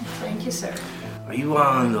 Thank you, sir. Are you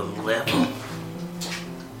on the level?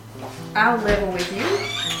 I'll level with you.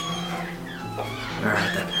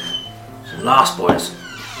 Alright then. So Lost Boys,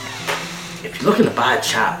 if you're looking to buy a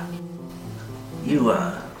child, you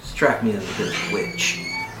strike me as a bit of a witch.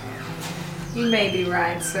 You may be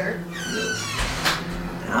right, sir.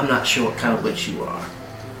 Now, I'm not sure what kind of witch you are.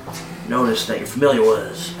 Notice that you're familiar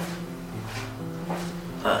with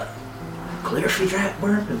clear free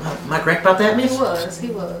worm? Am I correct about that, miss? He was.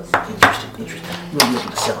 Interesting. You wouldn't be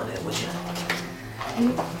looking to sell it, would you?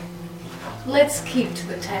 Let's keep to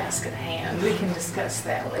the task at hand. We can discuss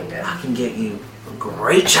that later. I can get you a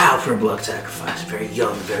great child for a blood sacrifice. Very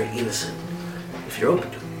young, very innocent. If you're open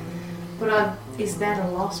to it. But is that a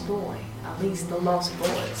lost boy? At least the lost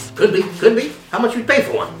boys. Could be. How much would you pay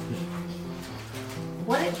for one?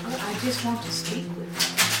 What? I just want to speak with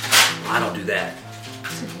them. I don't do that.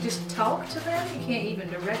 So just talk to them? You can't even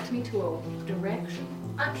direct me to a direction?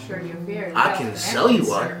 I'm sure you're very I well can sell you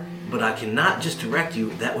connected, one, sir. but I cannot just direct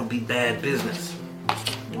you. That would be bad business.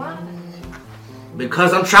 Why?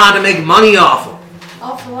 Because I'm trying to make money off them.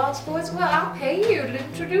 Off the lost boys? Well, I'll pay you to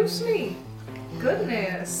introduce me.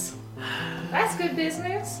 Goodness. That's good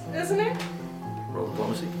business, isn't it? Roll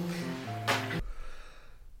diplomacy.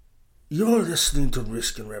 You're listening to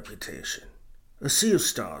Risk and Reputation, a Sea of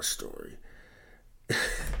Stars story.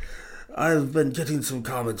 I've been getting some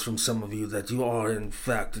comments from some of you that you are in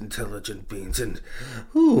fact intelligent beings, and,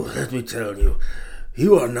 let me tell you,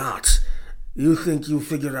 you are not. You think you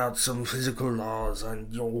figured out some physical laws on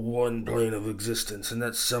your one plane of existence, and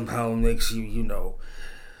that somehow makes you,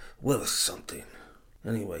 worth something.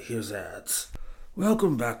 Anyway, here's ads.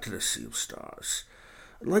 Welcome back to the Sea of Stars.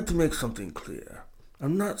 I'd like to make something clear.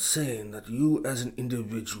 I'm not saying that you as an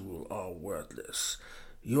individual are worthless.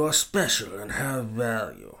 You are special and have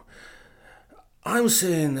value. I'm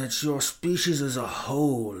saying that your species as a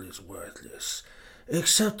whole is worthless,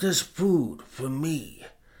 except as food for me.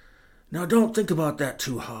 Now don't think about that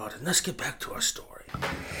too hard, and let's get back to our story.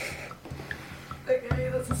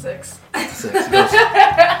 Okay, that's a 6. 6. He goes,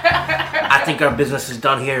 I think our business is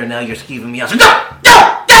done here, and now you're skeeving me out. No!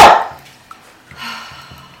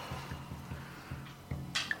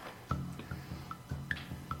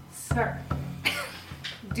 Sir,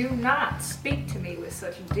 do not speak to me with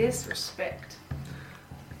such disrespect.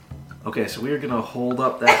 Okay, so we are going to hold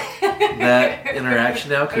up that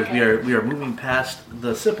interaction now because we are moving past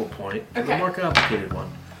the simple point to the more complicated one.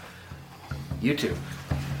 You two.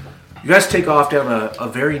 You guys take off down a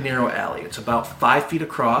very narrow alley. It's about 5 feet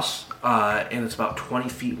across, and it's about 20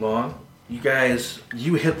 feet long.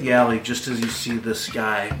 You hit the alley just as you see this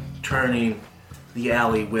guy turning the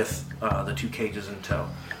alley with the 2 cages in tow.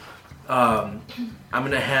 I'm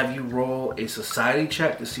going to have you roll a society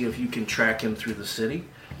check to see if you can track him through the city.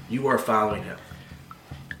 You are following him.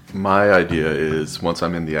 My idea is, once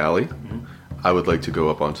I'm in the alley, I would like to go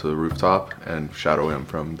up onto the rooftop and shadow him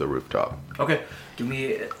from the rooftop. Okay. Give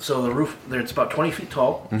me... So the roof... It's about 20 feet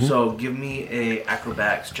tall. So give me a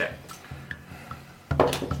acrobatics check.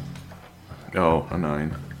 Oh, a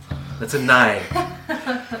 9. That's a 9.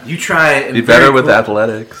 You try... And Be better with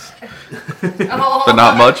athletics. But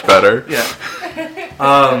not much better. Yeah.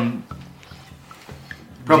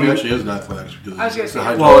 Probably actually is an athletics because I was going it's to a say,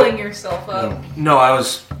 high you're pulling yourself up. No, I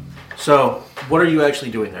was... So, what are you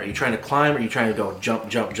actually doing there? Are you trying to climb or are you trying to go jump?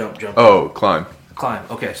 Oh, climb. Climb.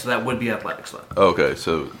 Okay, so that would be athletics then. Okay,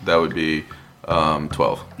 so that would be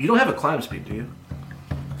 12. You don't have a climb speed, do you?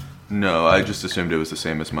 No, I just assumed it was the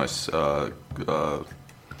same as my...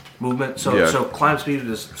 Movement? So Yeah. so climb speed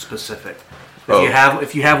is specific.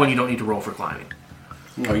 If you have one, you don't need to roll for climbing.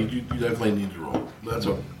 No, you definitely need to roll. That's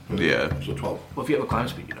what. Yeah. So 12. Well, if you have a climb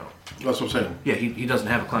speed, you don't. That's what I'm saying. Yeah, he doesn't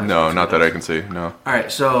have a climb speed. No, not that I can see, no. All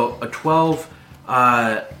right, so a 12.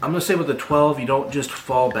 I'm going to say with a 12, you don't just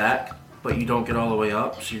fall back, but you don't get all the way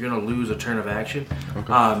up. So you're going to lose a turn of action.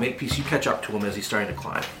 Okay. Makepeace, you catch up to him as he's starting to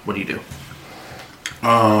climb. What do you do?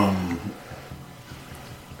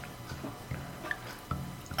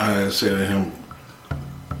 I say to him,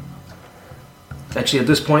 Actually, at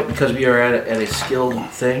this point, because we are at a skilled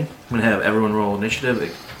thing, I'm going to have everyone roll initiative,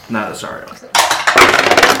 not Asario.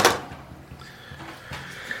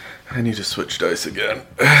 I need to switch dice again.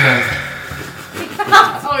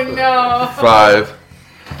 Oh no! 5.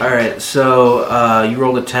 All right, so you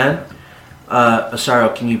rolled a 10.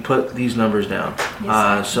 Asario, can you put these numbers down?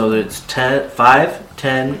 Yes, so it's 10, 5,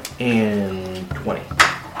 10, and 20.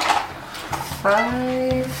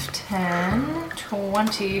 5, 10,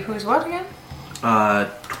 20. Who's what again?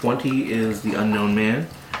 20 is the unknown man.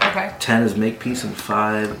 Okay. 10 is Makepeace, and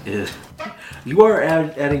 5 is... You are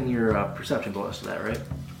adding your perception bonus to that, right?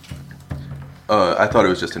 I thought it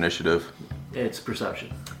was just initiative. It's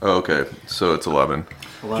perception. Oh, okay, so it's 11.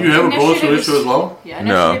 do you have a bonus for this as well? Yeah,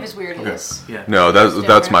 No. initiative is weird. Okay. Yeah. No,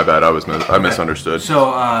 that's my bad. I misunderstood.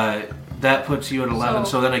 So that puts you at 11.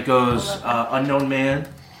 So, So, then it goes 11. unknown man,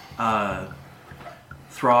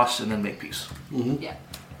 Thros, and then Makepeace. Yeah.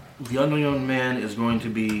 The unknown man is going to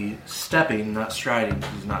be stepping, not striding.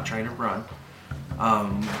 He's not trying to run,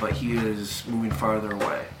 but he is moving farther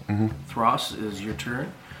away. Thros, is your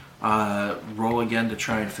turn. Roll again to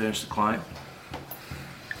try and finish the climb.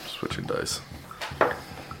 Switching dice.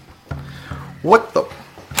 What the?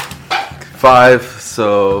 5,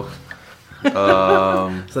 so... So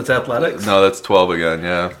that's athletics? No, that's 12 again,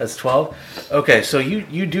 yeah. That's 12? Okay, so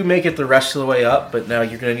you do make it the rest of the way up, but now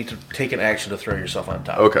you're going to need to take an action to throw yourself on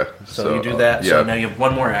top. Okay. So you do that, so now you have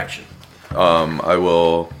one more action. I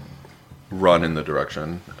will run in the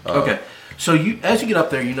direction. Okay. So as you get up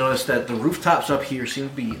there, you notice that the rooftops up here seem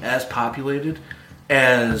to be as populated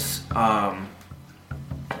as the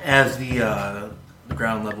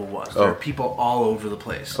ground level was. There are people all over the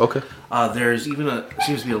place. Okay. There's even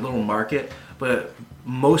seems to be a little market, but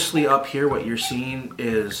mostly up here, what you're seeing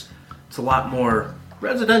is it's a lot more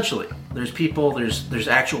residentially. There's people. There's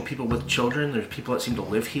actual people with children. There's people that seem to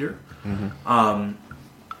live here. And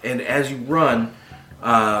as you run,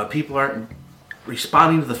 people aren't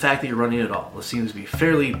responding to the fact that you're running at all. This seems to be a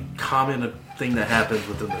fairly common thing that happens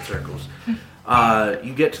within the circles.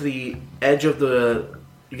 You get to the edge of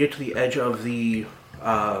the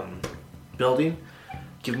building.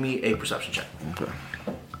 Give me a perception check. Okay.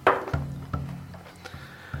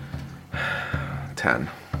 10.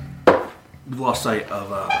 We've lost sight of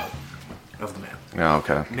the man. Yeah,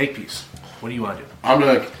 okay. Makepeace. What do you want to do? I'm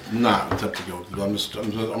gonna not attempt to go. I'm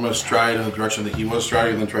gonna stride in the direction that he was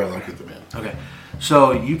striding, and then try to locate the man. Okay.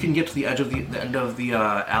 So you can get to the edge of the end of the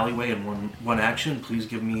alleyway in one action. Please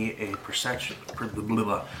give me a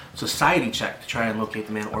society check to try and locate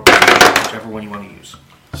the man, or whichever one you want to use.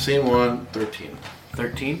 Same one, 13.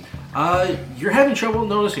 13. You're having trouble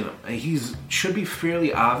noticing him. He's should be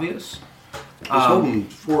fairly obvious. He's holding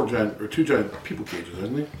two giant people cages,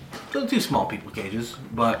 isn't he? They're 2 small people cages,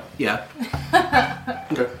 but yeah.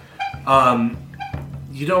 Okay.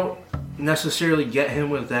 You don't necessarily get him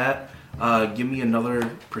with that. Give me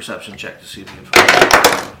another perception check to see the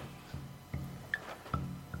information.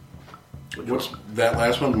 What's that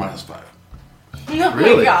last one? -5. Oh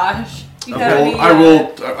Really? my gosh. You gotta Well, be, I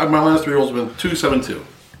rolled. My last 3 rolls have been 2, 7, 2.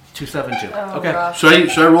 272. Oh, Okay. rough.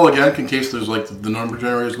 Should I roll again in case there's like the number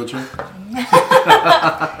generator is glitching?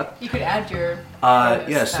 You could add your.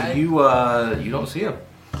 Yeah. So side. you don't see him.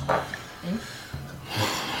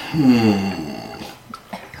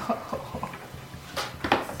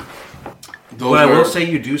 What I will say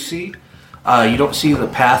you do see, you don't see the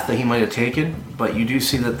path that he might have taken, but you do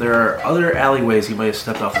see that there are other alleyways he might have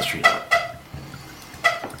stepped off the street on.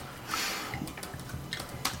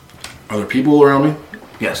 Are there people around me?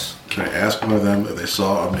 Yes. Can I ask one of them if they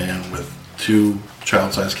saw a man with 2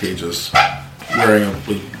 child-sized cages, wearing a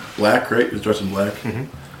black, right? He's dressed in black.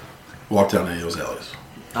 Walk down any of those alleys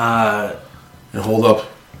and hold up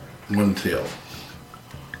one tail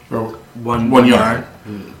or One yarn.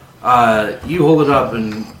 You hold it up,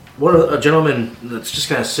 and a gentleman that's just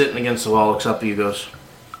kind of sitting against the wall looks up at you, goes,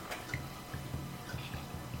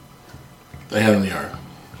 I hand him the yarn.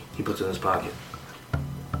 he puts it in his pocket.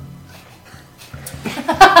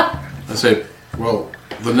 I say, well,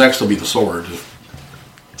 the next will be the sword.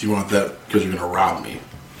 Do you want that because you're going to rob me?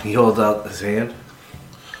 He holds out his hand.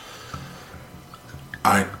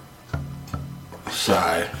 I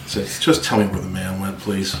sigh. Says, just tell me where the man went,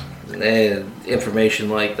 please. And information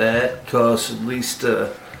like that costs at least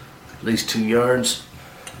 2 yards.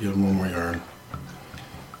 Give him one more yarn.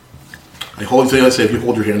 I hold the thing. I say, if you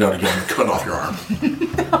hold your hand out again, I'm cut off your arm.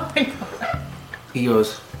 Oh my god. He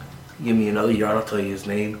goes, give me another yard, I'll tell you his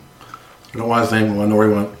name. I don't want his name. I want to know where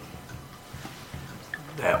he went.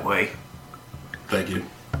 That way. Thank you.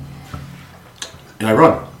 And I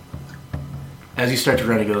run. As you start to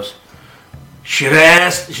run, he goes, should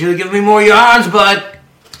have given me more yarns, bud.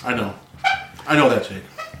 I know. I know that, Jake.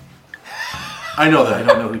 I know that. I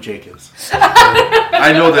don't know who Jake is.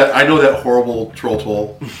 I know that. I know that horrible troll.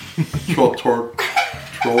 Troll.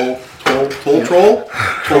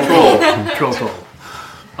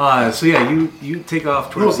 So yeah, you take off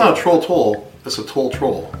No, towards it's not a troll. It's a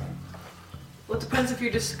troll. Well, it depends if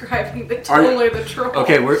you're describing the Are you- tool or the troll.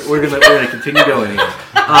 Okay, we're gonna continue going here.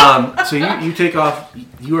 So you take off.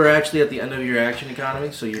 You are actually at the end of your action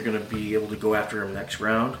economy, so you're gonna be able to go after him next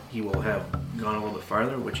round. He will have gone a little bit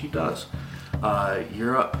farther, which he does.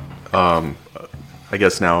 You're up. I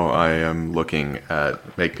guess now I am looking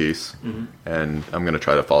at Makepeace, and I'm going to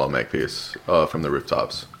try to follow Makepeace from the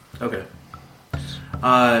rooftops. Okay.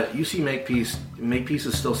 You see Makepeace. Makepeace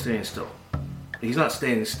is still standing still. He's not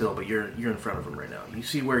standing still, but you're in front of him right now. You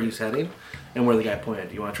see where he's heading and where the guy pointed.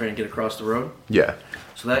 Do you want to try and get across the road? Yeah.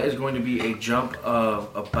 So that is going to be a jump of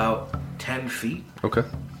about 10 feet. Okay.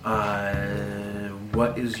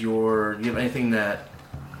 What is your... Do you have anything that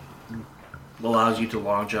allows you to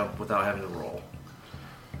long jump without having to roll?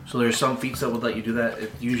 So there's some feats that would let you do that.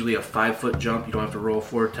 It's usually a 5-foot jump. You don't have to roll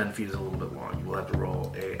for. 10 feet is a little bit long. You will have to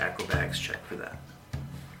roll a acrobatics check for that.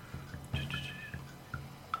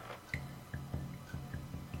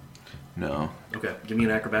 No. Okay, give me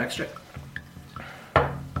an acrobatics check.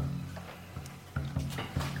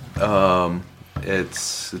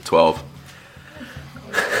 It's 12.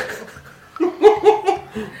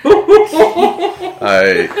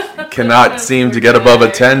 I cannot seem to get above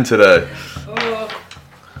a 10 today.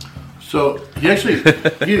 So he actually,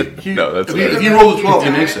 No, that's if he rolls a 12, he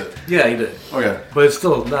makes it. Yeah, you did. Okay. But it's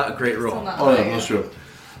still not a great roll. Still not Oh yeah, great. that's true.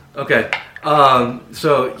 Okay,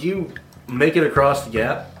 so you make it across the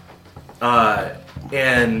gap,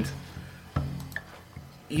 and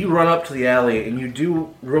you run up to the alley, and you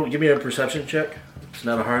do give me a perception check. It's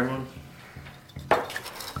not a hard one.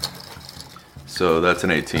 So that's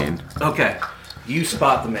an 18. Okay, you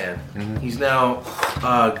spot the man. He's now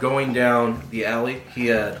going down the alley. He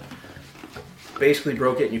had basically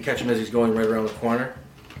broke it, and you catch him as he's going right around the corner.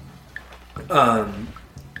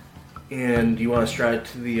 And you want to stride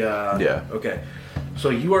to the... Yeah. Okay. So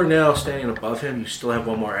you are now standing above him. You still have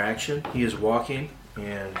one more action. He is walking,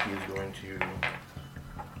 and he is going to...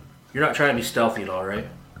 You're not trying to be stealthy at all, right?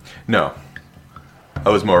 No. I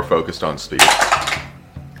was more focused on speed.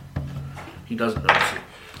 He doesn't notice you.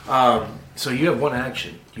 So you have one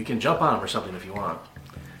action. You can jump on him or something if you want.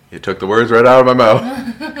 You took the words right out of my mouth.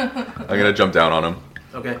 I'm gonna jump down on him.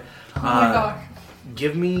 Okay. Oh my gosh.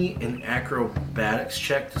 Give me an acrobatics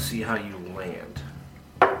check to see how you land.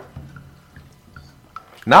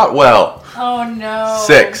 Not well. Oh no.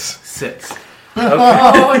 6. 6.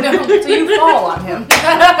 Oh no. So you fall on him.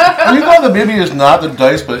 You know that maybe it's not the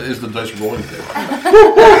dice, but it's the dice rolling thing.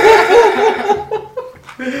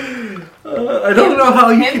 I don't know how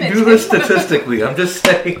you can do this statistically. I'm just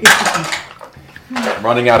saying. I'm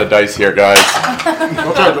running out of dice here, guys.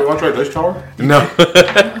 Want to try dice tower? No.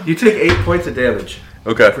 You take 8 points of damage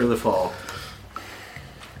Okay. for the fall.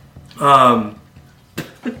 And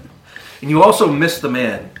you also miss the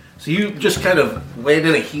man. So you just kind of land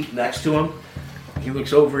in a heap next to him. He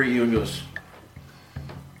looks over at you and goes,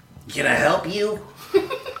 "Can I help you?"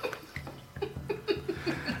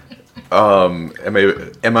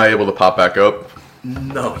 Am I able to pop back up?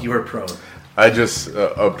 No, you are prone. I just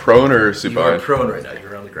a prone or You are supine? prone right now.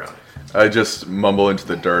 You're on the ground. I just mumble into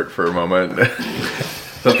the dirt for a moment.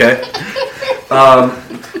 Okay.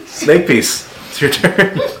 Snake piece. It's your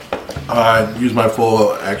turn. I use my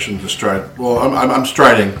full action to stride. Well, I'm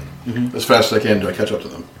striding as fast as I can to catch up to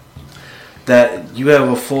them. That you have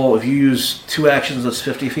a full. If you use 2 actions, that's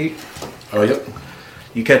 50 feet. Oh, yep.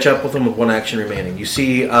 You catch up with them with 1 action remaining. You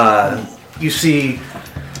see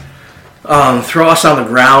Thros on the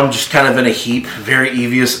ground, just kind of in a heap, very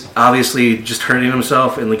obviously just hurting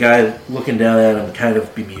himself, and the guy looking down at him, kind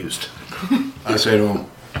of bemused. I say to him,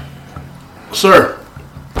 "Sir,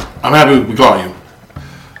 I'm happy we caught you.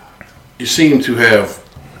 You seem to have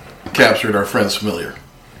captured our friend's familiar."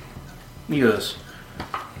 He goes,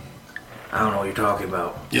 "I don't know what you're talking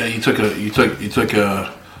about." Yeah, you took a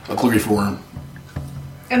Cleary worm.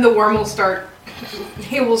 And the worm will start.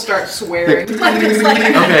 He will start swearing.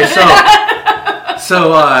 Okay,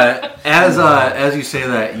 so as you say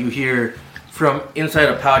that, you hear from inside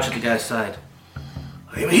a pouch at the guy's side,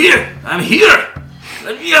 "I'm here! I'm here!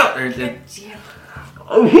 Let me out!"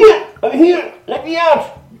 I'm here! I'm here! Let me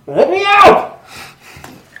out! Let me out!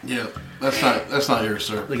 Yeah, that's not yours,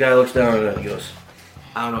 sir. The guy looks down at it and goes,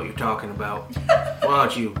 "I don't know what you're talking about. Why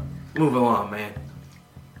don't you move along, man?"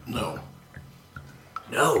 No.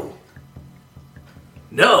 No.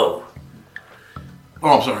 No. Oh,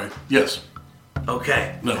 I'm sorry. Yes.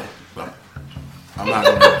 Okay. No. I'm not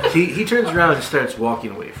going to. He turns around and starts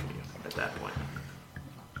walking away from you at that point.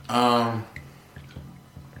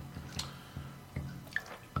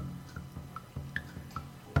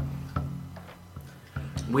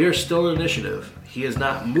 We are still in initiative. He has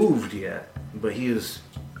not moved yet, but he is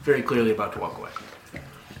very clearly about to walk away.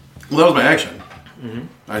 Well, that was my action. Mm-hmm.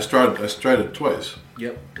 I strided twice.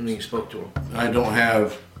 Yep, and then you spoke to him. I don't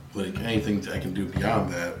have anything I can do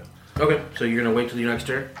beyond that. Okay, so you're gonna wait till your next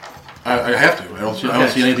turn? I have to. I don't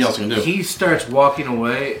see anything else I can do. He starts walking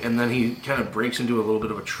away, and then he kind of breaks into a little bit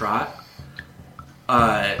of a trot,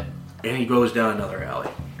 and he goes down another alley.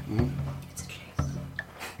 Mm-hmm.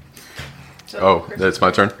 Oh, it's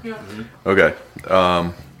my turn? Yeah. Mm-hmm. Okay.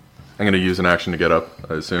 I'm going to use an action to get up,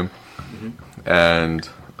 I assume. Mm-hmm. And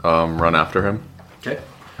run after him. Okay.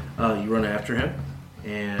 You run after him,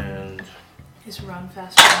 and... Is run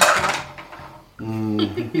faster than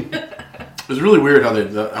It was really weird how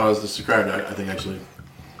it was described, I think, actually.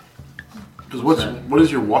 Because what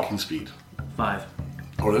is your walking speed? 5.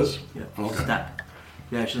 Oh, it is? Yeah. Oh, okay. Step.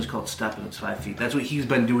 The action is called step, and it's 5 feet. That's what he's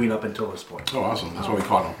been doing up until this point. Oh, awesome. That's why we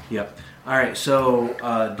caught him. Yep. All right, so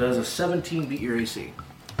does a 17 beat your AC?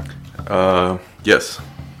 Yes.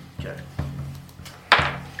 Okay.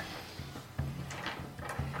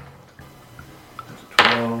 That's a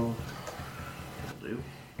 12. That'll do.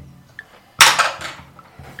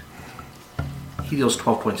 He deals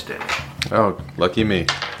 12 points of damage. Oh, lucky me.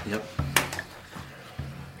 Yep.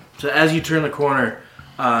 So as you turn the corner,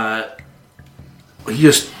 he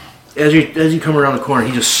just as you come around the corner,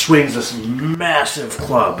 he just swings this massive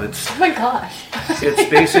club. It's Oh my gosh. it's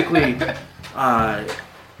basically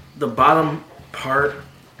the bottom part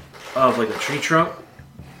of like a tree trunk.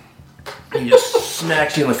 He just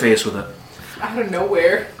smacks you in the face with it. Out of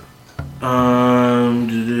nowhere. And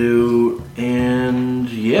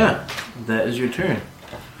yeah, that is your turn.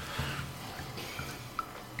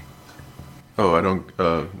 Oh, I don't...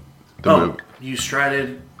 the Oh, move. you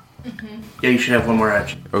strided. Mm-hmm. Yeah, you should have one more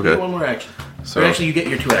action. Okay. You get one more action. So- Or actually, you get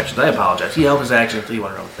your 2 actions. I apologize. He held his action until you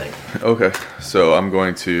went around the thing. Okay, so I'm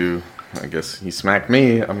going to... I guess he smacked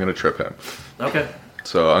me. I'm going to trip him. Okay.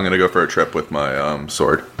 So I'm going to go for a trip with my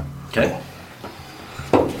sword. Okay.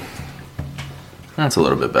 That's a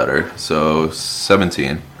little bit better. So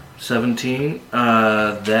 17. 17.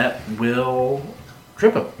 That will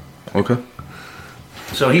trip him. Okay.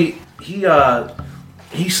 So he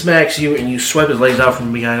smacks you, and you swipe his legs out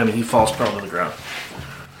from behind him, and he falls prone to the ground.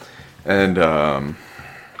 And I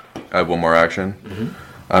have one more action. Mm-hmm.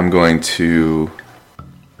 I'm going to...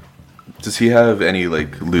 Does he have any,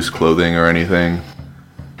 like, loose clothing or anything?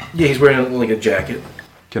 Yeah, he's wearing, like, a jacket.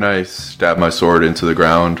 Can I stab my sword into the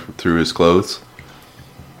ground through his clothes?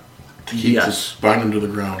 Yes. Just bind him to the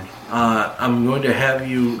ground. I'm going to have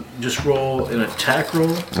you just roll an attack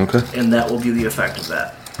roll. Okay. And that will be the effect of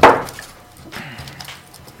that.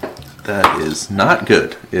 That is not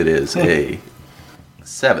good. It is a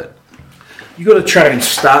 7. You go to try and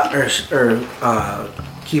stop or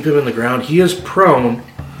keep him in the ground. He is prone,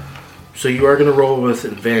 so you are going to roll with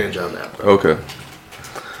advantage on that. Okay.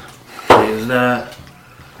 Is that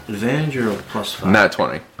advantage or a +5? Nat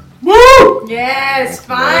 20. Woo! Yes,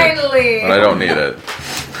 finally. But I don't need it.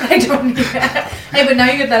 I don't need that. Hey, but now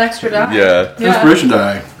you get that extra die. Yeah. Inspiration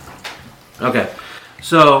die. Okay.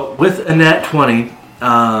 So, with a nat 20,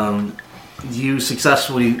 you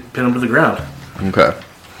successfully pin him to the ground. Okay.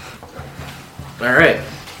 All right.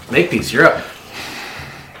 Makepeace, you're up.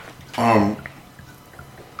 I'm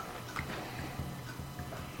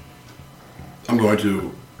going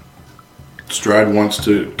to stride once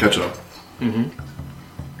to catch up. Mm-hmm.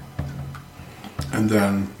 And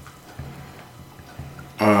then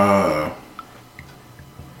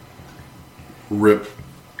rip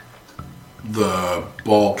the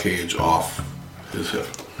ball cage off his hip.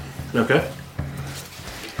 Okay.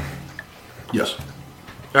 Yes.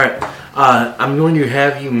 All right. I'm going to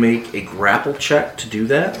have you make a grapple check to do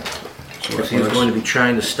that. So Because he's going to be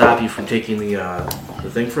trying to stop you from taking the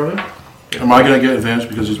thing from him. Am I going to get advantage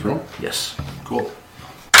because he's prone? Yes. Cool.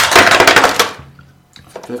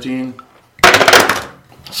 15.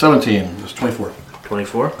 17. That's 24.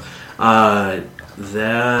 24. That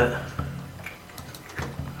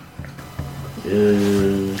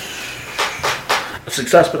is a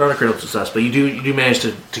success, but not a critical success. But you do manage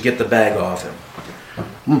to get the bag off him.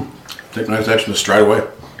 Take my next action to stride away.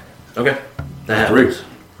 Okay. That 3. happens.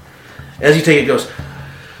 As you take it, it goes,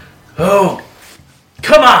 oh,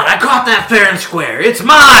 come on, I caught that fair and square. It's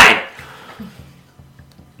mine!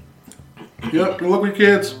 Yep, good luck with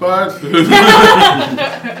kids. Bye.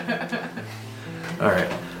 All right.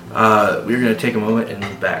 We're going to take a moment and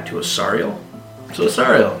move back to Asariel. So,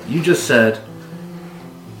 Asariel, you just said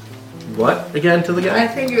what again to the I guy?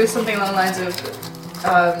 think it was something along the lines of,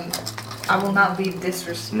 I will not be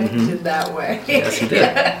disrespected that way. Yes, you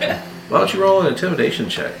did. Why don't you roll an intimidation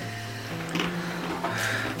check?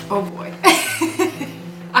 Oh boy.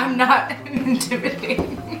 I'm not an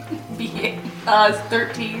intimidating being. It's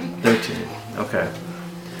 13. 13. Okay.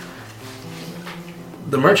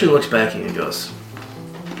 The merchant looks back at you and goes,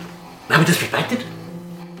 not be disrespected?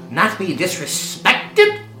 Not be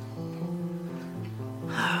disrespected?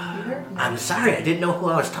 I'm sorry, I didn't know who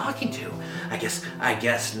I was talking to. I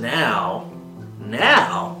guess now,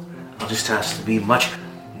 I'll just have to be much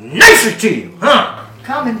nicer to you, huh?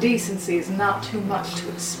 Common decency is not too much to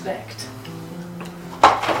expect.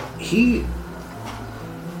 He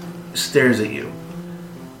stares at you.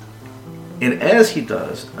 And as he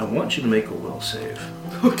does, I want you to make a will save.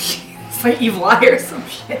 Okay. It's like evil eye or some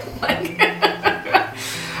shit. Like,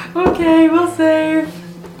 okay, we'll save.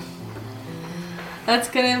 That's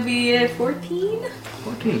gonna be a 14.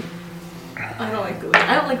 14. I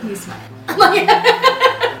don't like me smiling.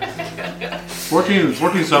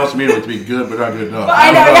 14 sounds to me like to be good, but not good enough.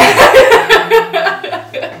 I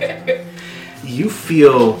know. You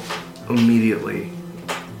feel immediately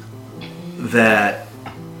that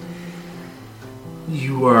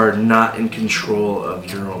you are not in control of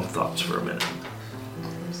your own thoughts for a minute.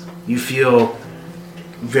 You feel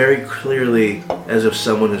very clearly as if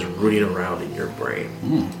someone is rooting around in your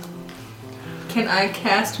brain. Can I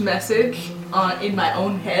cast message in my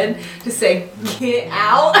own head to say, get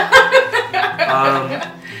out?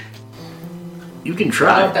 You can I don't know if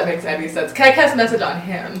try. that makes any sense. Can I cast message on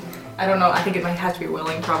him? I don't know. I think it might have to be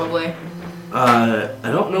willing, probably. I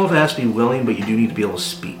don't know if it has to be willing, but you do need to be able to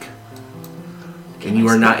speak. And you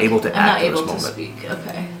are not able to I'm act not at able this to moment. speak.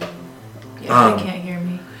 Okay. Yeah, they can't hear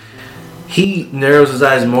me. He narrows his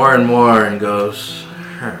eyes more and more and goes,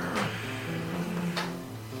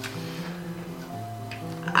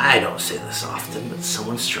 I don't say this often, but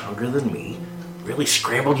someone stronger than me really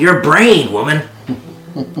scrambled your brain, woman.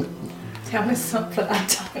 Tell me something I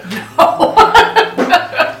don't know.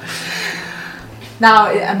 Now,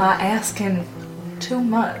 am I asking too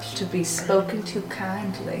much to be spoken to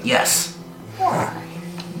kindly? Yes, Why?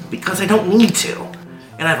 because I don't need to.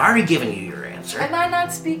 And I've already given you your answer. Am I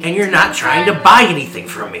not speaking? And you're to not you trying to finally? buy anything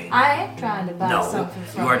from me. I am trying to buy No, something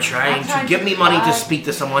from you are trying to give me money to provide speak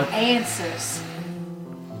to someone. answers.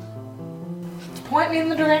 Point me in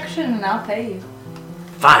the direction and I'll pay you.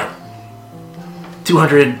 Fine.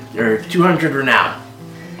 200 renown.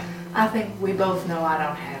 I think we both know I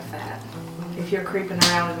don't have that. If you're creeping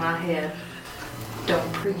around in my head, don't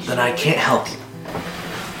appreciate Then I can't help you.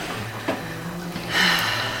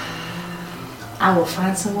 I will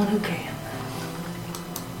find someone who can.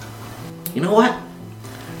 You know what?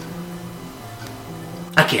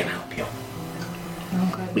 I can't help you.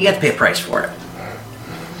 Okay. We have to pay a price for it.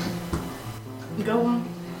 Go on.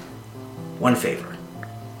 One favor.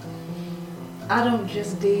 I don't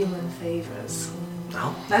just deal in favors.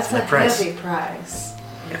 No, That's my a price. heavy price.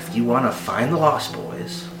 If you want to find the Lost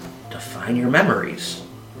Boys, to find your memories,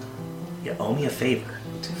 you owe me a favor.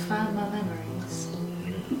 To find my memories.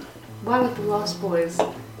 Why would the Lost Boys?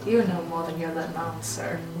 You know more than you're letting on,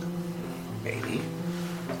 sir. Maybe.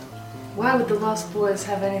 Why would the Lost Boys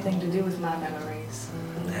have anything to do with my memories?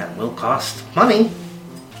 That will cost money.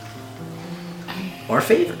 Or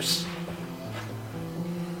favors.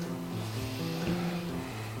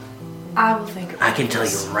 I will think about I can tell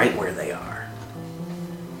this. you right where they are.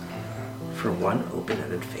 For one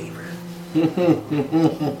open-ended favor.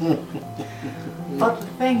 But the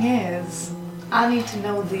thing is, I need to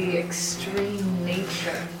know the extreme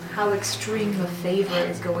nature, how extreme the favor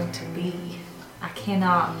is going to be. I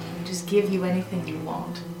cannot just give you anything you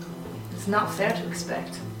want. It's not fair to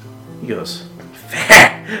expect. He goes,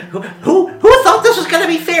 fair? Who thought this was gonna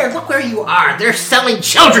be fair? Look where you are. They're selling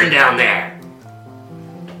children down there.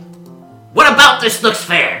 What about this looks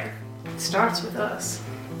fair? It starts with us.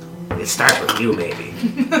 It starts with you, maybe.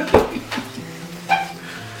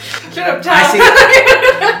 Shut up, Tom.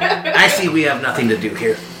 I see we have nothing to do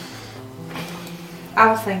here.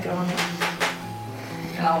 I'll think on it.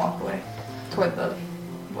 And I'll walk away toward the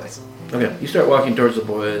boys. Okay, you start walking towards the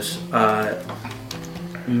boys.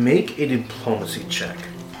 Make a diplomacy check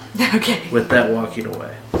Okay. with that walking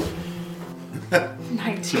away.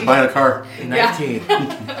 19. Buying a car. 19.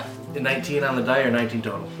 19 on the die or 19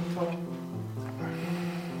 total?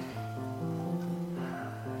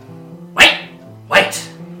 Wait!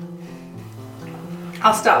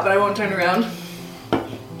 I'll stop, but I won't turn around.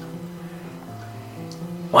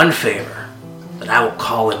 One favor that I will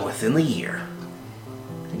call in within the year,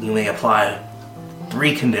 and you may apply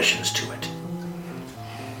 3 conditions to it.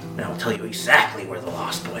 And I'll tell you exactly where the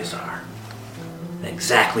Lost Boys are, and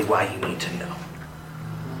exactly why you need to know.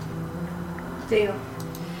 Deal.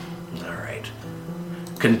 Alright.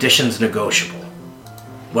 Conditions negotiable.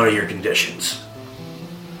 What are your conditions?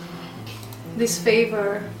 This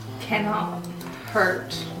favor cannot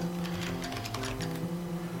hurt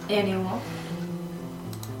anyone.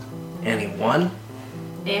 Anyone?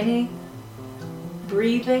 Any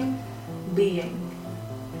breathing being.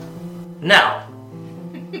 No.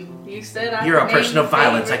 You said I You're a could person name of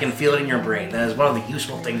violence. I favors. can feel it in your brain. That is one of the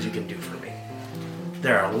useful things you can do for me.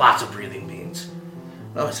 There are lots of breathing beings.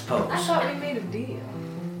 Oh, I suppose. I thought we made a deal.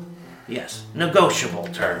 Yes. Negotiable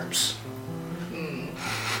terms.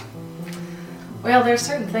 Well, there's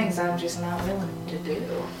certain things I'm just not willing to do.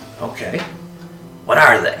 Okay. What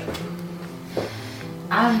are they?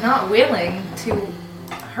 I'm not willing to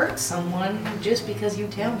hurt someone just because you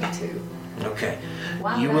tell me to. Okay.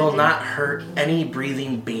 Why You would I will do- not hurt any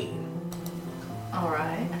breathing being.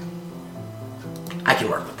 Alright. I can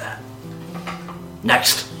work with that.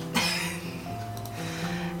 Next.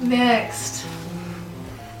 Next.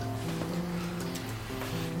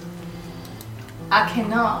 I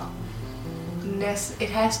cannot. It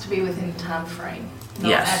has to be within a time frame. Not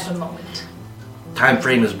Yes. at the moment. Time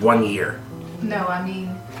frame is 1 year. No, I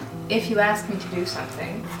mean, if you ask me to do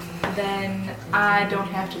something, then I don't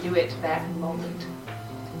have to do it that moment.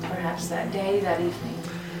 Perhaps that day, that evening.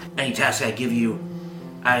 Any task I give you,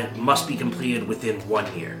 I must be completed within 1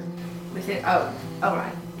 year. Within. Oh,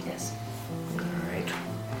 alright. Yes. Alright.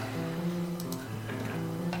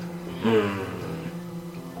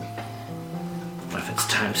 What if it's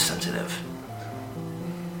time sensitive?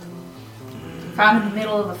 If I'm in the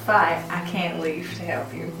middle of a fight, I can't leave to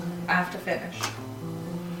help you. I have to finish.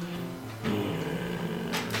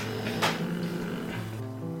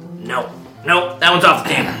 No, that one's off the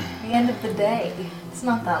table. The end of the day. It's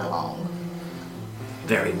not that long.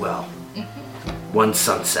 Very well. One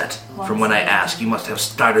sunset. One From when I sunset. ask, you must have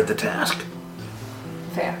started the task.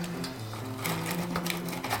 Fair.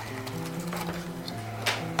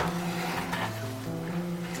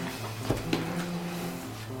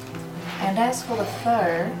 And as for the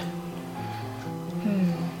third,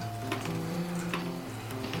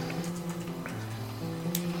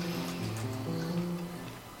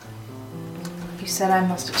 said I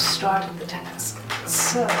must have started the task.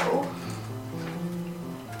 So...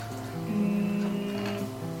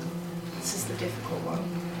 this is the difficult one.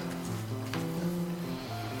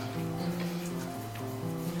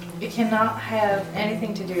 It cannot have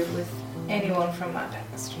anything to do with anyone from my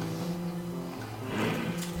past.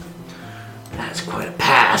 That's quite a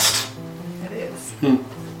past. It is.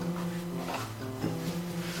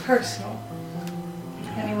 Personal.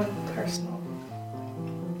 Anyone personal.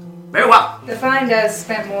 Very well. Defined as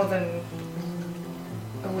spent more than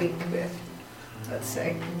a week with, let's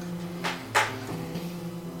say.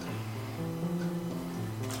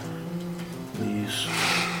 These.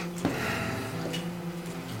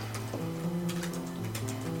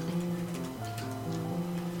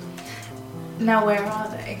 Now where are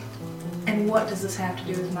they? And what does this have to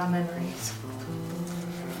do with my memories?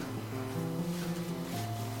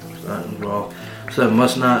 Does not involve. So it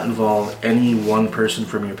must not involve any one person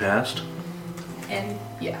from your past. And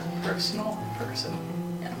yeah, personal person.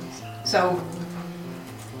 Yeah. So,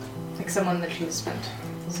 like someone that you've spent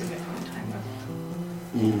significant time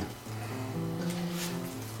with.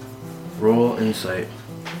 Roll insight.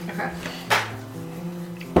 Okay.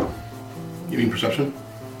 You mean perception?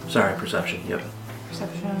 Sorry, perception. Yep.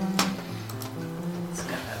 Perception. It's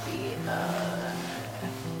gonna be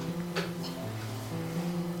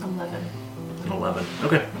 11. An 11.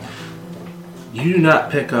 Okay. You do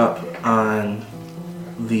not pick up on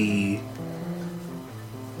the.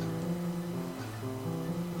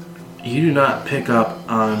 You do not pick up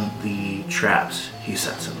on the traps he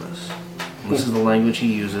sets in this. This is the language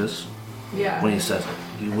he uses Yeah. when he says it.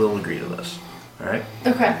 You will agree to this. Alright?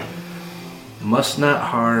 Okay. Must not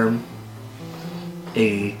harm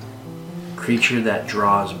a creature that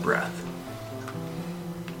draws breath.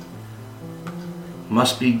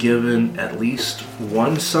 Must be given at least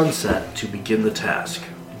one sunset to begin the task.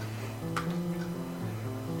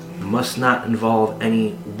 Must not involve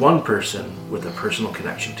any one person with a personal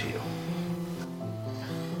connection to you.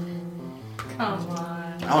 Come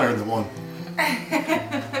on. I only heard the one.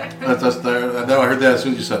 That's there. I heard that as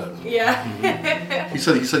soon as you said it. Yeah. He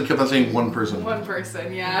kept on saying one person. One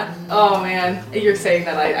person, yeah. Oh man, you're saying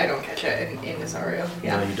that I don't catch it in this Ario.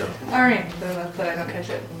 Yeah. No, you don't. Alright, then that I don't catch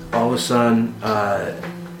it. All of a sudden,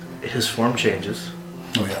 his form changes,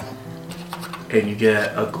 Oh yeah. and you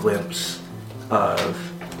get a glimpse of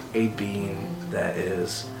a being that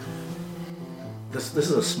is. This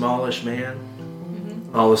is a smallish man.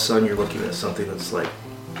 Mm-hmm. All of a sudden, you're looking at something that's like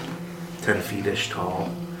 10 feet-ish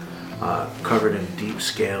tall, covered in deep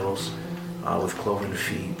scales, with cloven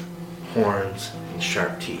feet, horns, and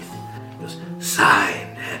sharp teeth. It goes,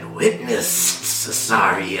 "Signed and witnessed,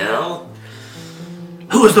 Cesariel.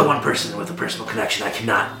 Who is the one person with a personal connection I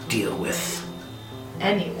cannot deal with?"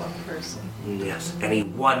 Any one person. Yes, any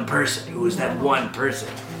one person. Who is that one person?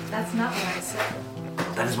 That's not what I said.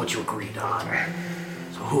 That is what you agreed on.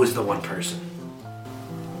 So who is the one person?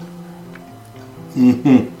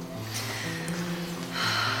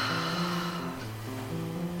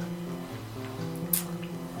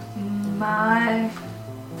 My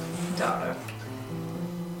daughter.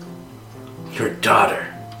 Your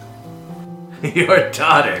daughter. Your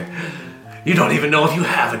daughter. You don't even know if you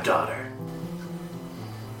have a daughter.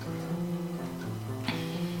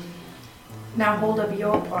 Now hold up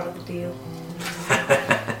your part of the deal.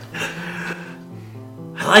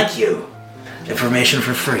 I like you. Information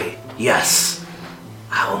for free. Yes.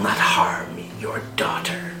 I will not harm your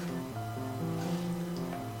daughter.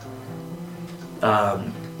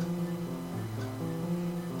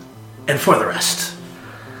 And for the rest,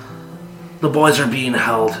 the boys are being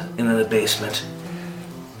held in the basement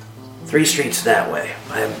 3 streets that way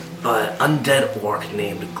by an undead orc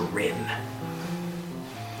named Grin.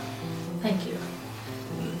 Thank you.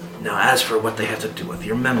 Now, as for what they have to do with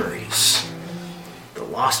your memories, the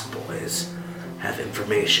Lost Boys have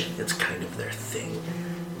information. It's kind of their thing.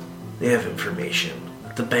 They have information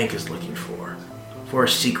that the bank is looking for a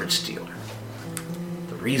secret stealer.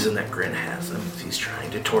 The reason that Grin has them is he's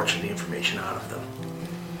trying to torture the information out of them.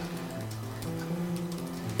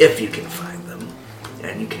 If you can find them,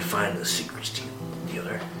 and you can find the secret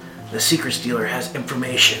stealer has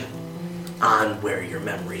information on where your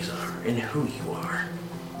memories are and who you are.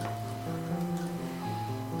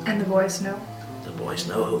 And the boys know? The boys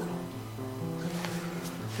know who.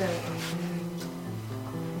 Very well.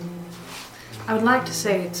 I would like to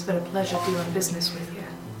say it's been a pleasure doing business with you.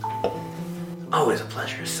 Always a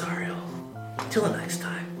pleasure, Sariel. Till the next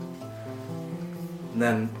time. And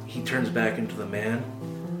then he turns back into the man,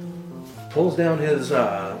 pulls down the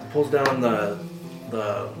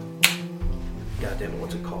goddamn it,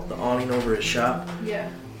 what's it called? The awning over his shop. Yeah.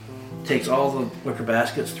 takes all the wicker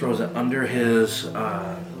baskets, throws it under his,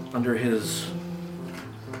 what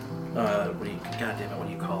do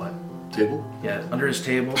you call it? Table? Yeah, under his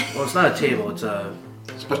table. Well, it's not a table, it's a...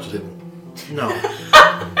 Special table. No.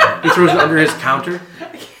 He throws it under his counter,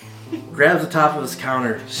 grabs the top of his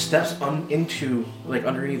counter, steps into, like,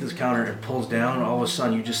 underneath his counter and pulls down, and all of a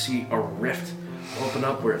sudden you just see a rift open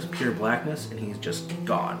up where it's pure blackness, and he's just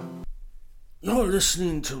gone. You're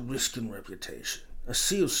listening to Risk and Reputation, a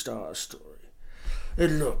Sea of Stars story.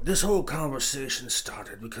 And look, this whole conversation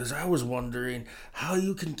started because I was wondering how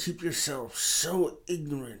you can keep yourself so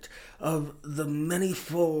ignorant of the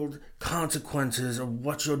manifold consequences of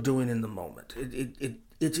what you're doing in the moment.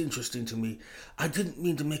 It's interesting to me. I didn't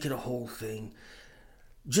mean to make it a whole thing.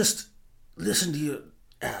 Just listen to your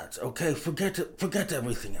ads, okay? Forget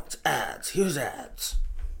everything else. Ads. Here's ads.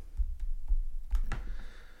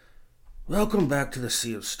 Welcome back to the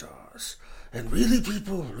Sea of Stars. And really,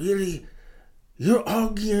 people, really... You're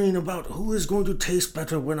arguing about who is going to taste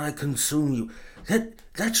better when I consume you.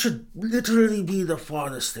 That should literally be the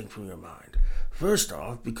farthest thing from your mind. First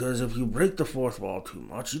off, because if you break the fourth wall too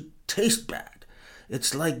much, you taste bad.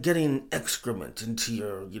 It's like getting excrement into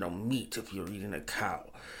your, meat if you're eating a cow.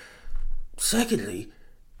 Secondly,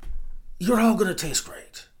 you're all gonna taste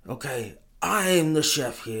great, okay? I'm the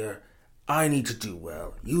chef here. I need to do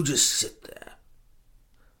well. You just sit there.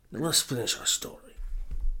 Now let's finish our story.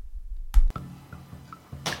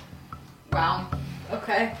 Wow.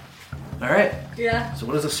 Okay. Alright, Yeah. so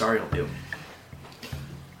what does Asariel do?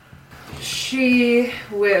 She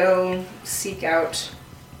will seek out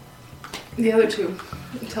the other two.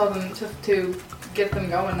 Tell them to get them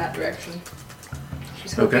going that direction.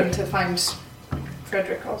 She's hoping to find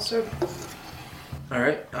Frederick also.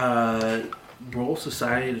 Alright, roll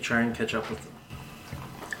society to try and catch up with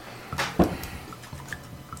them.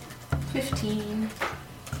 15.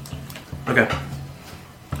 Okay.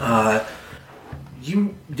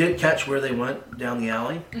 You did catch where they went down the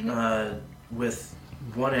alley. With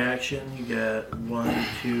one action, you get 1,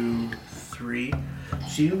 2, 3.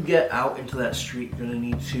 So you get out into that street, you're going to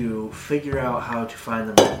need to figure out how to find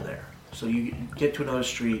them in there. So you get to another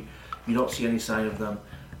street, you don't see any sign of them.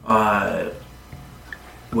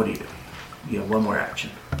 What do? You have one more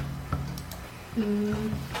action.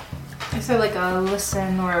 Is there like a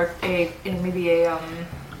listen or maybe a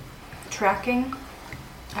tracking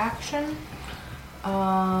action?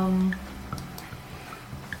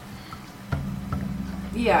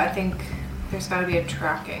 Yeah, I think there's got to be a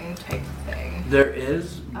tracking type thing. There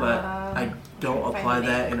is, but I don't apply find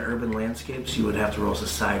that in urban landscapes. You would have to roll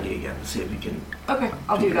society again to see if you can. Okay,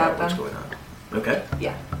 I'll do figure that out what's then. going on. Okay.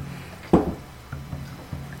 Yeah.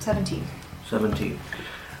 17. 17.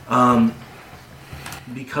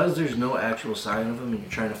 Because there's no actual sign of them and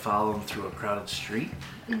you're trying to follow them through a crowded street,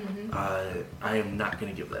 I am not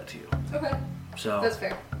going to give that to you. Okay, So that's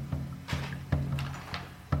fair.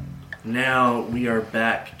 now we are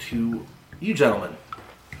back to you gentlemen.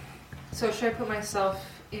 So should I put myself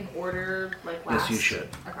in order, like last? Yes, you should.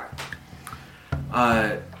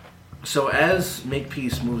 Okay. So as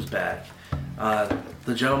Makepeace moves back,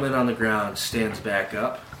 the gentleman on the ground stands back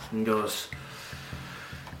up and goes,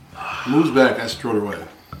 Moves back, I strode her away.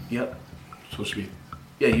 "Yep, So she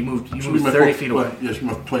yeah, you moved should be my 30 foot- feet away, Yeah, she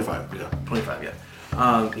moved 25, yeah. 25,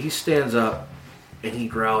 yeah." He stands up and he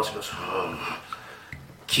growls and goes,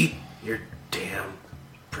 "Keep your damn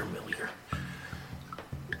familiar."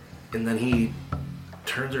 And then he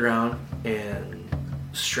turns around and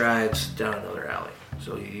strides down another alley.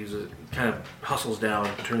 So he kind of hustles down,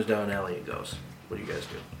 turns down an alley and goes. What do you guys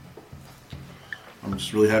do? I'm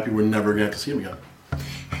just really happy we're never going to have to see him again.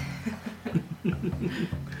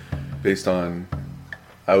 Based on,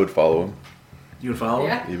 I would follow him You would follow him?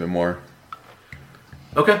 Yeah. even more.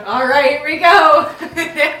 Okay. All right, here we go.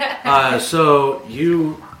 So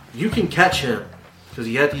you can catch him because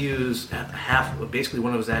you have to use basically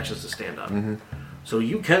one of his actions to stand up. So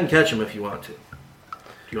you can catch him if you want to. Do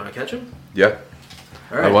you want to catch him? Yeah,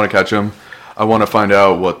 All right. I want to catch him. I want to find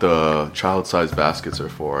out what the child-sized baskets are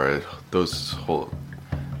for. The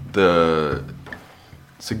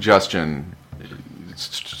suggestion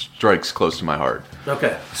strikes close to my heart.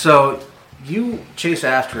 Okay. So you chase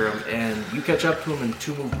after him and you catch up to him in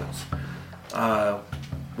 2 movements.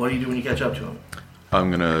 What do you do when you catch up to him? I'm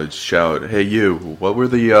gonna shout, "Hey, you! What were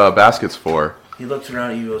the baskets for?" He looks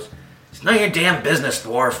around at you and goes, "It's none of your damn business,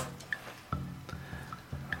 dwarf."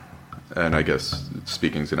 And I guess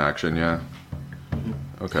speaking's an action, yeah.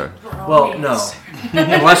 Okay. Well, no.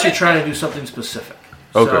 Unless you're trying to do something specific.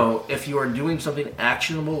 Okay. So if you are doing something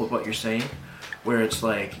actionable with what you're saying, where it's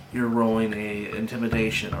like you're rolling a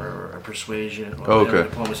intimidation or a persuasion or Okay. a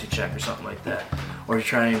diplomacy check or something like that, or you're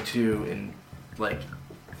trying to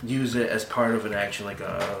use it as part of an action like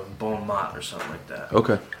a bon mot or something like that.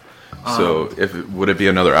 Okay. So would it be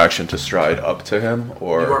another action to stride up to him,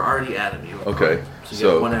 or You are already at him. Okay, So you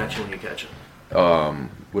so- get one action when you catch him.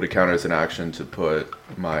 would it count as an action to put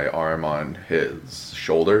my arm on his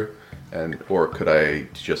shoulder, or could I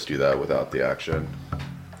just do that without the action?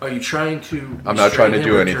 Are you trying to? I'm not trying to restrain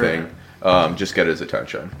do him or turn anything. him? Just get his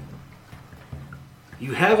attention.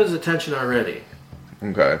 You have his attention already,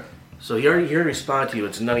 Okay. so he already responded to you.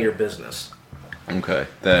 It's none of your business. Okay.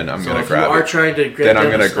 Then I'm So gonna if you grab are it. trying to, Then I'm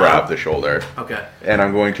gonna stop- grab the shoulder, Okay. and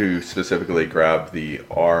I'm going to specifically grab the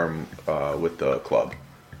arm with the club.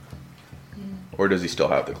 Or does he still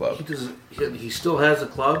have the He club? does. He still has the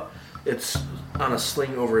club. It's on a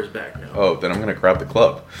sling over his back now. Oh, then I'm gonna grab the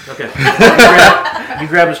club. Okay. You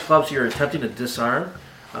grab his club, so you're attempting to disarm.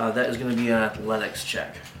 That is going to be an athletics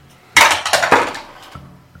check.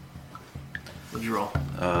 What'd you roll?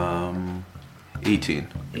 18.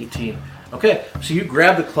 18. Okay, so you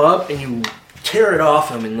grab the club and you tear it off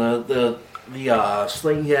him, and the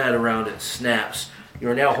sling he had around it snaps. You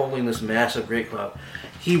are now holding this massive great club.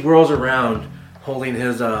 He whirls around, holding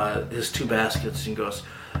his two baskets, and goes,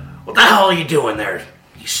 "What the hell are you doing there,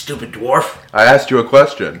 you stupid dwarf?" I asked you a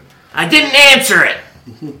question, I didn't answer it.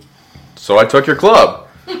 so I took your club.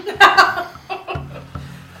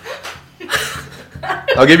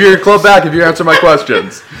 I'll give you your club back if you answer my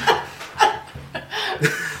questions.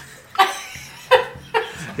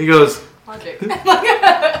 He goes, Logic.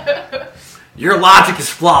 "Your logic is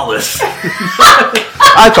flawless,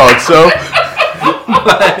 I thought so.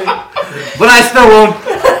 but I still won't."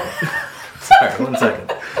 Sorry, 1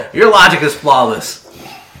 second. Your logic is flawless.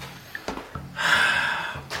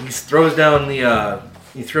 He throws down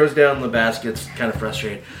the baskets, kind of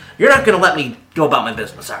frustrated. "You're not going to let me go about my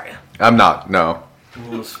business, are you?" I'm not. No.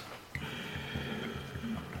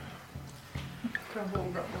 Grumble,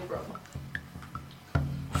 grumble, grumble.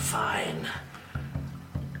 Fine.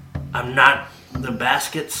 I'm not. The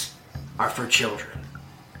baskets are for children.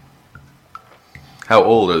 How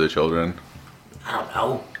old are the children? I don't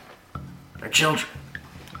know. They're children.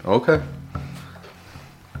 Okay.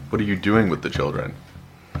 What are you doing with the children?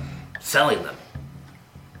 Selling them.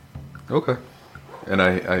 Okay. And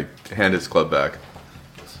I hand his club back.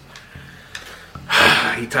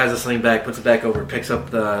 He ties the sling back, puts it back over, picks up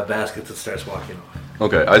the baskets, and starts walking off.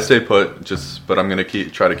 Okay, I stay put, but I'm gonna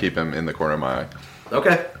try to keep him in the corner of my eye.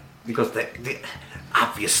 Okay. Because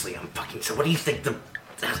obviously I'm fucking. So what do you think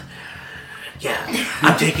Yeah,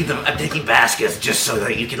 I'm taking baskets just so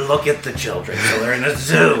that you can look at the children. So they're in a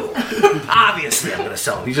zoo. Obviously, I'm gonna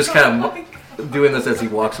sell them. He's just kind of doing this as he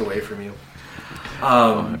walks away from you.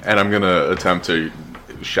 And I'm gonna attempt to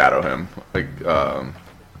shadow him.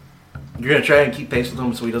 You're gonna try and keep pace with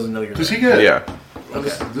him so he doesn't know you're Does there. he get? Yeah.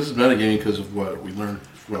 This is metagaming because of what we learned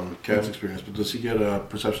from Cat's experience. But does he get a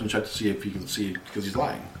perception check to see if he can see because he's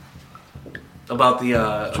lying? About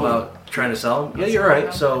trying to sell him? Yeah, you're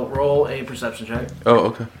right. So roll a perception check. Oh,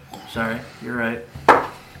 okay. Sorry, you're right.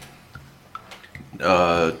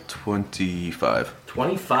 25.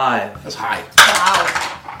 25. That's high.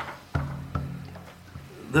 Wow.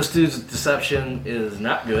 This dude's deception is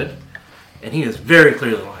not good, and he is very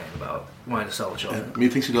clearly lying about wanting to sell the children. Me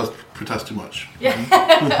thinks he does protest too much.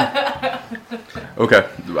 Okay,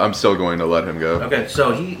 I'm still going to let him go. Okay,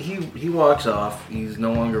 so he walks off. He's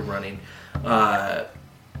no longer running.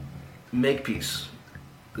 Make peace.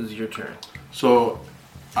 This is your turn. So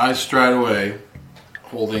I stride away,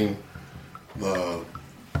 holding the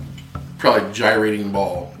probably gyrating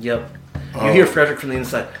ball. Yep. You hear Frederick from the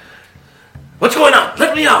inside. "What's going on?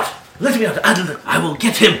 Let me out! Let me out! I will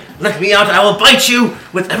get him! Let me out! I will bite you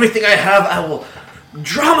with everything I have! I will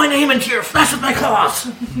draw my name into your flesh with my claws!"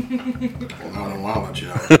 Well, I don't want to let you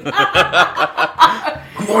out.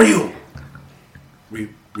 "Who are you?"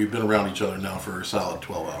 We've been around each other now for a solid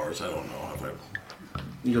 12 hours. I don't know if I...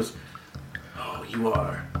 He goes, "Oh, you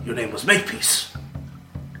are. Your name was Makepeace.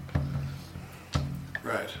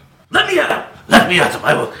 Right. Let me at him! Let me at him!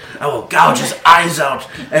 I will gouge his eyes out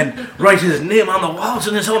and write his name on the walls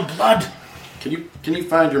in his own blood." Can you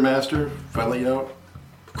find your master if I let you out?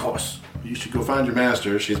 "Of course." You should go find your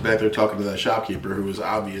master. She's back there talking to that shopkeeper who is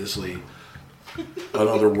obviously an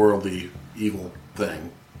otherworldly evil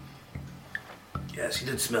thing. Yes, he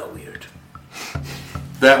did smell weird.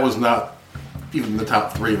 That was not even the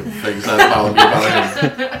top 3 of the things that bothered me about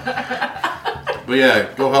him. But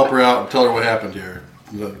yeah, go help her out and tell her what happened here.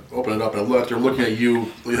 Open it up and let her looking at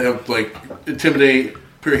you. You have intimidate,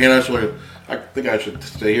 put your hand on her shoulder. "I think I should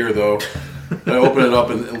stay here though." I open it up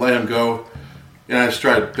and let him go, and I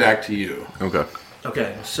stride back to you. Okay.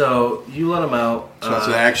 Okay, so you let him out. So it's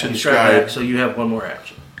an action you stride stride. back, so you have one more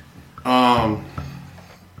action. Can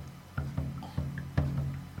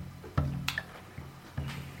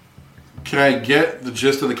I get the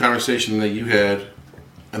gist of the conversation that you had,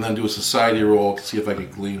 and then do a society roll to see if I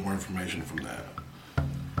could glean more information from that?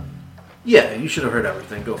 Yeah, you should have heard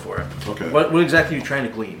everything. Go for it. Okay. What exactly are you trying to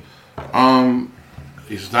glean?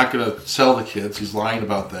 He's not going to sell the kids. He's lying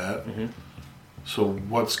about that. Mm-hmm. So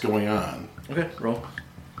what's going on? Okay, roll.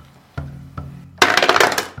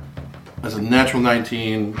 That's a natural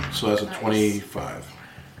 19, so that's a Nice. 25.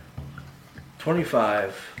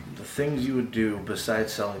 25. The things you would do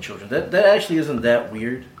besides selling children. That actually isn't that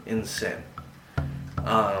weird in Sin.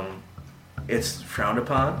 It's frowned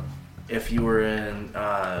upon. If you were in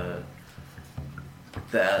the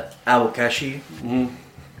Awakeshi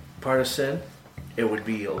part of Sin, it would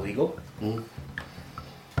be illegal.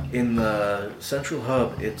 In the Central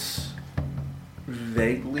Hub, it's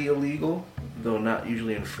vaguely illegal, though not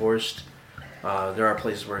usually enforced. There are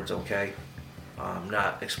places where it's okay.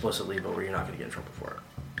 Not explicitly, but where you're not going to get in trouble for it.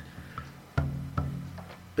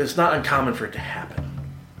 It's not uncommon for it to happen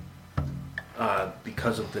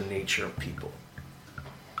because of the nature of people.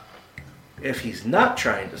 If he's not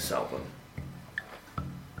trying to sell them,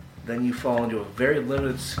 then you fall into a very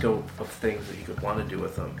limited scope of things that you could want to do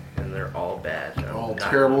with them, and they're all bad. All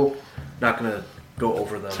terrible. Not going to go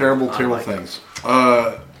over them. Terrible like things.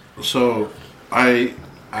 So I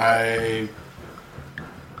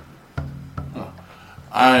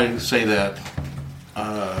say that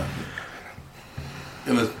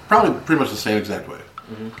in probably pretty much the same exact way.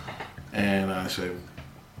 Mm-hmm. And I say,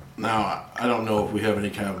 now I don't know if we have any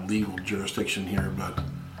kind of legal jurisdiction here, but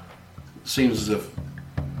it seems as if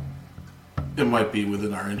it might be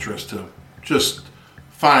within our interest to just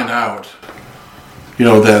find out,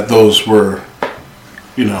 that those were,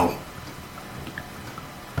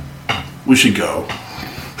 we should go.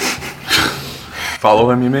 Follow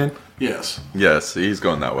him, you mean? Yes. Yes, he's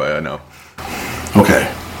going that way, I know.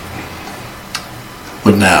 Okay.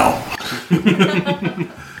 But now.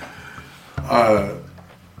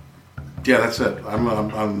 Yeah, that's it.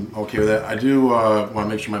 I'm okay with that. I do want to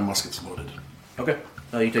make sure my musket's loaded. Okay.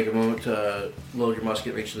 You take a moment to load your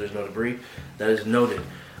musket, make sure there's no debris. That is noted.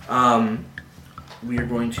 We are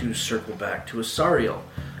going to circle back to Asariel.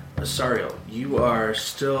 Asariel, you are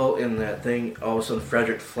still in that thing. All of a sudden,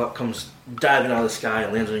 Frederick comes diving out of the sky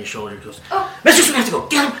and lands on your shoulder. He goes, Oh. Mistress, we have to go.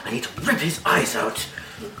 Get him. I need to rip his eyes out.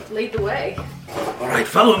 Lead the way. All right,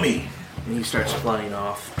 follow me. And he starts flying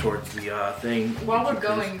off towards the thing. While we're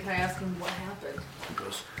going, can I ask him what happened? He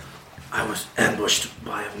goes, I was ambushed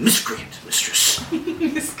by a miscreant, mistress.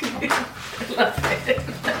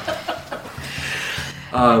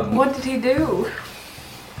 What did he do?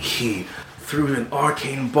 He threw an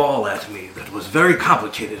arcane ball at me that was very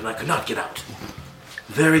complicated and I could not get out.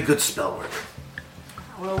 Very good spell work.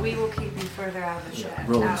 Well, we will keep you further out of the shed.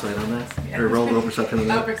 Roll Out. insight on that? Yeah. Or roll perception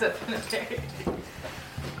on Oh, that? perception.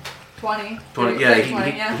 20. 20, yeah, Say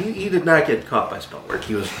 20, yeah. he did not get caught by spell work.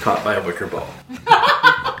 He was caught by a wicker ball.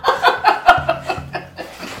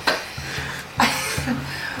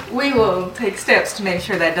 We will take steps to make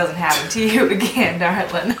sure that doesn't happen to you again,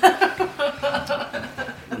 darling.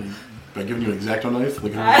 By giving you an X-Acto knife?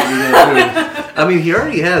 Look at I mean, he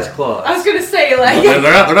already has claws. I was gonna say, like, they're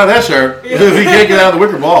not that sharp. If he can't get out of the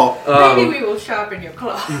wicker ball. maybe we will sharpen your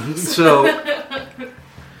claws. So,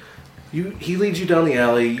 he leads you down the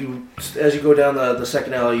alley. As you go down the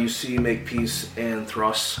second alley, you see Makepeace and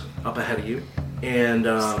Thruss up ahead of you. And,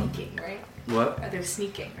 Sneaking, right? what? They're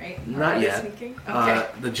sneaking, right? Not Are they yet. Sneaking? Okay.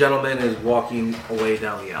 The gentleman is walking away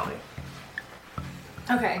down the alley.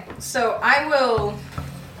 Okay, so I will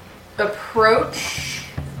approach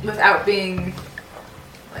without being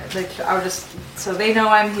like I'll just so they know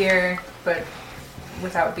I'm here, but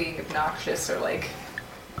without being obnoxious or like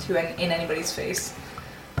in anybody's face.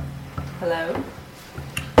 Hello?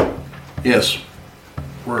 Yes.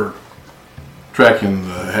 We're tracking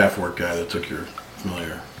the half-orc guy that took your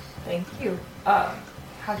familiar. Thank you.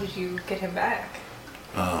 How did you get him back?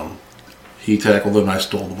 He tackled him and I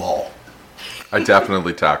stole the ball. I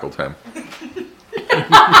definitely tackled him.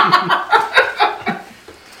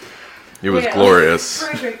 It was Yeah. glorious.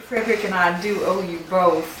 Frederick and I do owe you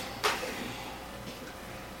both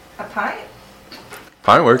a pint.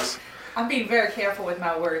 Fine works. I'm being very careful with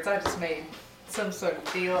my words. I just made some sort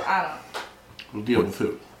of deal. We'll deal with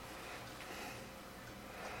who?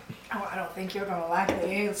 I don't think you're gonna like the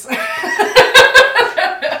answer.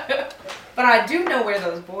 But I do know where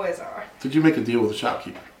those boys are. Did you make a deal with the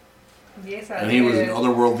shopkeeper? Yes, I And he was an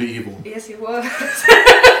otherworldly evil. Yes, he was.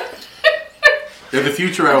 In the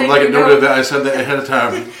future, I would like it noted that I said that ahead of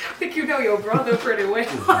time. I think you know your brother pretty well.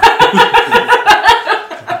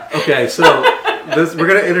 Okay, so we're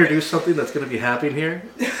going to introduce something that's going to be happening here.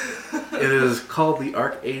 It is called the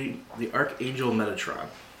Archangel Metatron.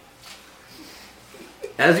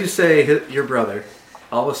 As you say, your brother,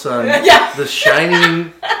 all of a sudden, the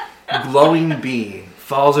shining, glowing being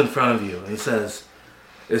falls in front of you and says,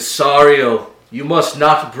 Isario, you must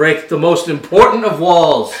not break the most important of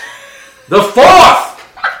walls, the fourth!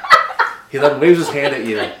 He then waves his hand at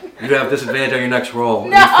you. You have disadvantage on your next roll,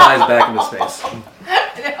 and he flies back into space.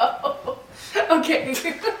 No. Okay. Is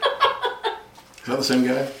that the same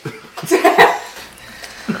guy?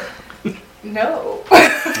 No.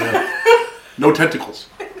 No tentacles.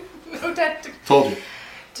 No tentacles. Told you.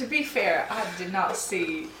 To be fair, I did not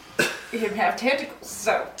see him have tentacles,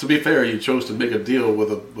 so. To be fair, you chose to make a deal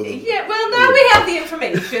with a. Yeah, well, now we have the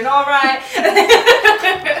information, alright?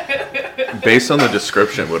 Based on the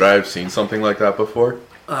description, would I have seen something like that before?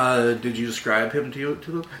 Did you describe him to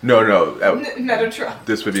them? No. Metatron.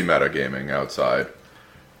 This would be metagaming outside.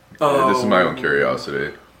 Oh. This is my own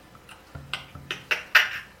curiosity.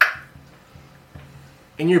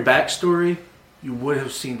 In your backstory, you would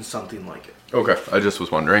have seen something like it. Okay, I just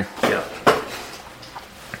was wondering. Yeah.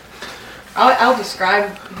 I'll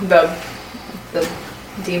describe the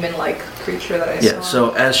demon-like creature that I saw. Yeah,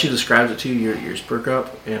 so as she describes it to you, your ears perk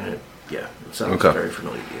up, and it sounds Okay. very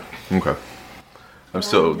familiar to you. Okay. I'm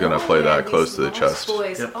still gonna play that close to the chest.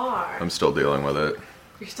 Boys Yep. are. I'm still dealing with it.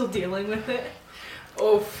 You're still dealing with it?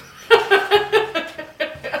 Oof.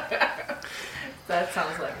 That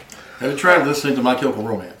sounds like it. Have you tried listening to My Chemical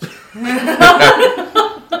Romance?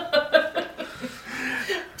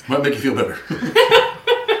 Might make you feel better.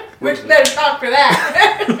 We're better talk for that.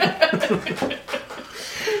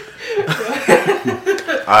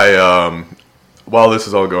 While this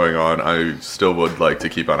is all going on, I still would like to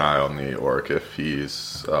keep an eye on the orc if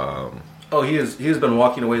he's, Oh, he has been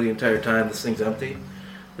walking away the entire time. This thing's empty,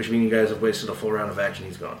 which means you guys have wasted a full round of action.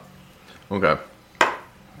 He's gone. Okay.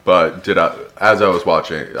 But as I was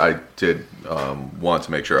watching, I did want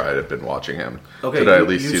to make sure I had been watching him. Okay, Did I at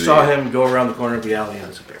least you see saw him go around the corner of the alley and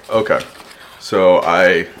disappear. Okay. So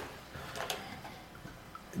I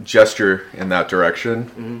gesture in that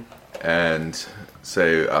direction and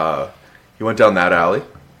say, he went down that alley.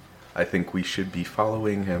 I think we should be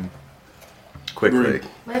following him quickly. Agreed.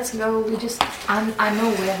 Let's go. I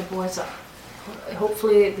know where the boys are.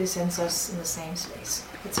 Hopefully this ends us in the same space.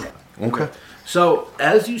 Let's go. Okay. So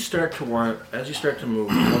as you start to move,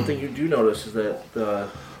 one thing you do notice is that the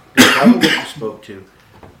devil that you spoke to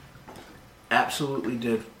absolutely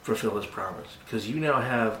did fulfill his promise, because you now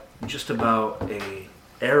have just about a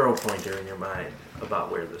arrow pointer in your mind about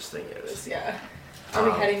where this thing is. Yeah. Are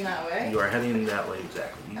we heading that way? You are heading that way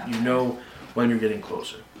exactly. You know when you're getting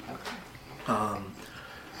closer. Okay.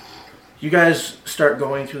 You guys start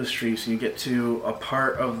going through the streets, and you get to a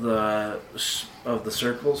part of the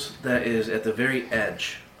circles that is at the very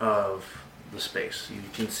edge of the space. You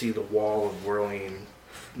can see the wall of whirling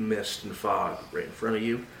mist and fog right in front of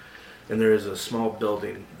you, and there is a small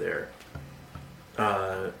building there.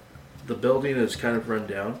 The building is kind of run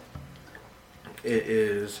down. It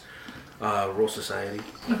is Roll Society.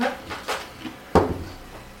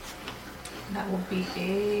 That will be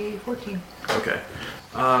a 14. Okay.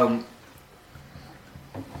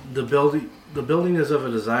 The building is of a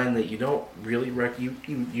design that you don't really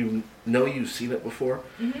you know you've seen it before,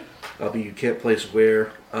 but you can't place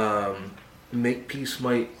where. Makepeace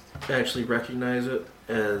might actually recognize it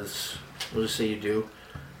as, we'll just say you do,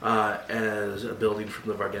 as a building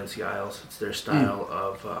from the Vargensi Isles. It's their style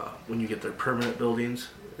of when you get their permanent buildings.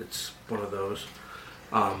 It's one of those.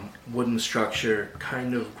 Wooden structure,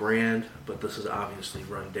 kind of grand, but this is obviously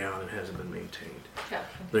run down and hasn't been maintained. Gotcha.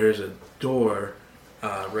 There's a door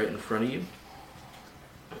right in front of you,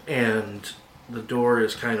 and the door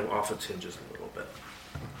is kind of off its hinges a little bit.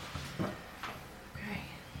 Okay.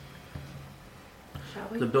 Shall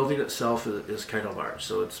we? The building itself is kind of large,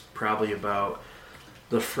 so it's probably about,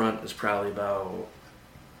 the front is probably about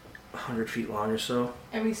 100 feet long or so.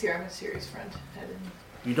 And we see our mysterious friend heading.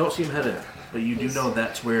 You don't see him head in, but you do know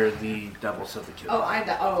that's where the devils have the kill.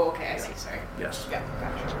 Oh, okay, I see, sorry. Yes. Yeah,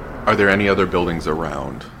 gotcha. Are there any other buildings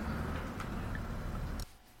around?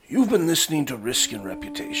 You've been listening to Risk and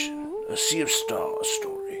Reputation, a Sea of Stars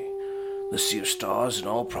story. The Sea of Stars and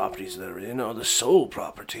all properties therein are the sole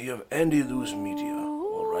property of Andy Luz Media,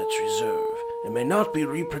 all rights reserved, and may not be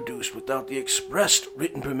reproduced without the expressed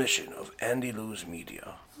written permission of Andy Luz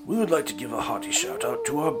Media. We would like to give a hearty shout out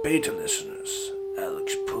to our beta listeners,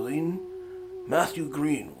 Alex Pulley, Pauline, Matthew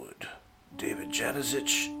Greenwood, David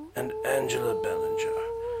Janicic, and Angela Bellinger.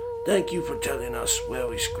 Thank you for telling us where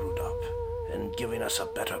we screwed up and giving us a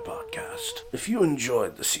better podcast. If you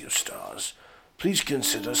enjoyed the Sea of Stars, please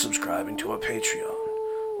consider subscribing to our Patreon.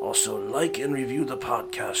 Also, like and review the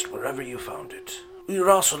podcast wherever you found it. We would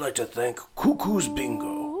also like to thank Cuckoo's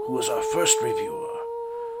Bingo, who was our first reviewer.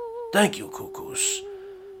 Thank you, Cuckoos.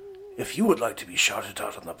 If you would like to be shouted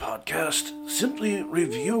out on the podcast, simply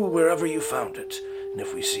review wherever you found it, and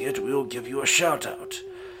if we see it, we'll give you a shout out.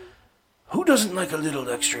 Who doesn't like a little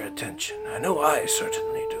extra attention? I know I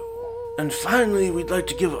certainly do. And finally, we'd like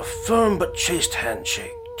to give a firm but chaste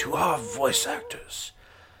handshake to our voice actors.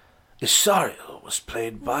 Isariel was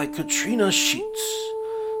played by Katrina Sheets.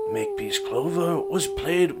 Makepeace Clover was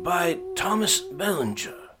played by Thomas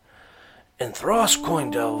Bellinger. And Thros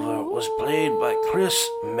Coindelver was played by Chris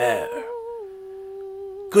Mayer.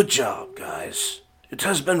 Good job, guys. It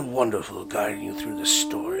has been wonderful guiding you through this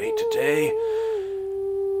story today.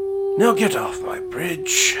 Now get off my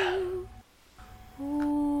bridge.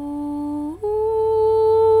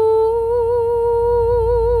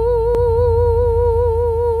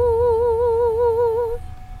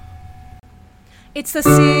 It's the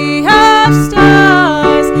Sea of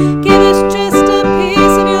Stars. Give us just a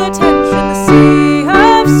piece of your attention. The Sea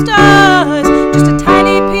of Stars. Just a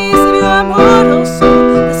tiny piece of your mortal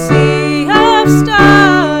soul. The Sea of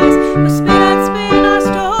Stars. We'll spin and spin our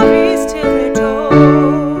stories till they're told.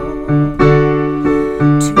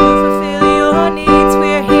 To fulfill your needs,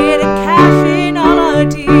 we're here to cash in all our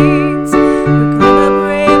deeds. We're gonna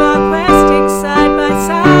brave our questing side by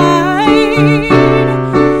side.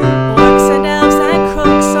 Orcs and elves and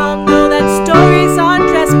crooks all know that stories aren't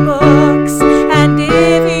just books. And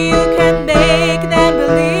if you can make them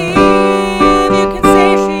believe, you can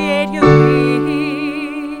satiate your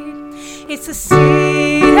greed. It's the sea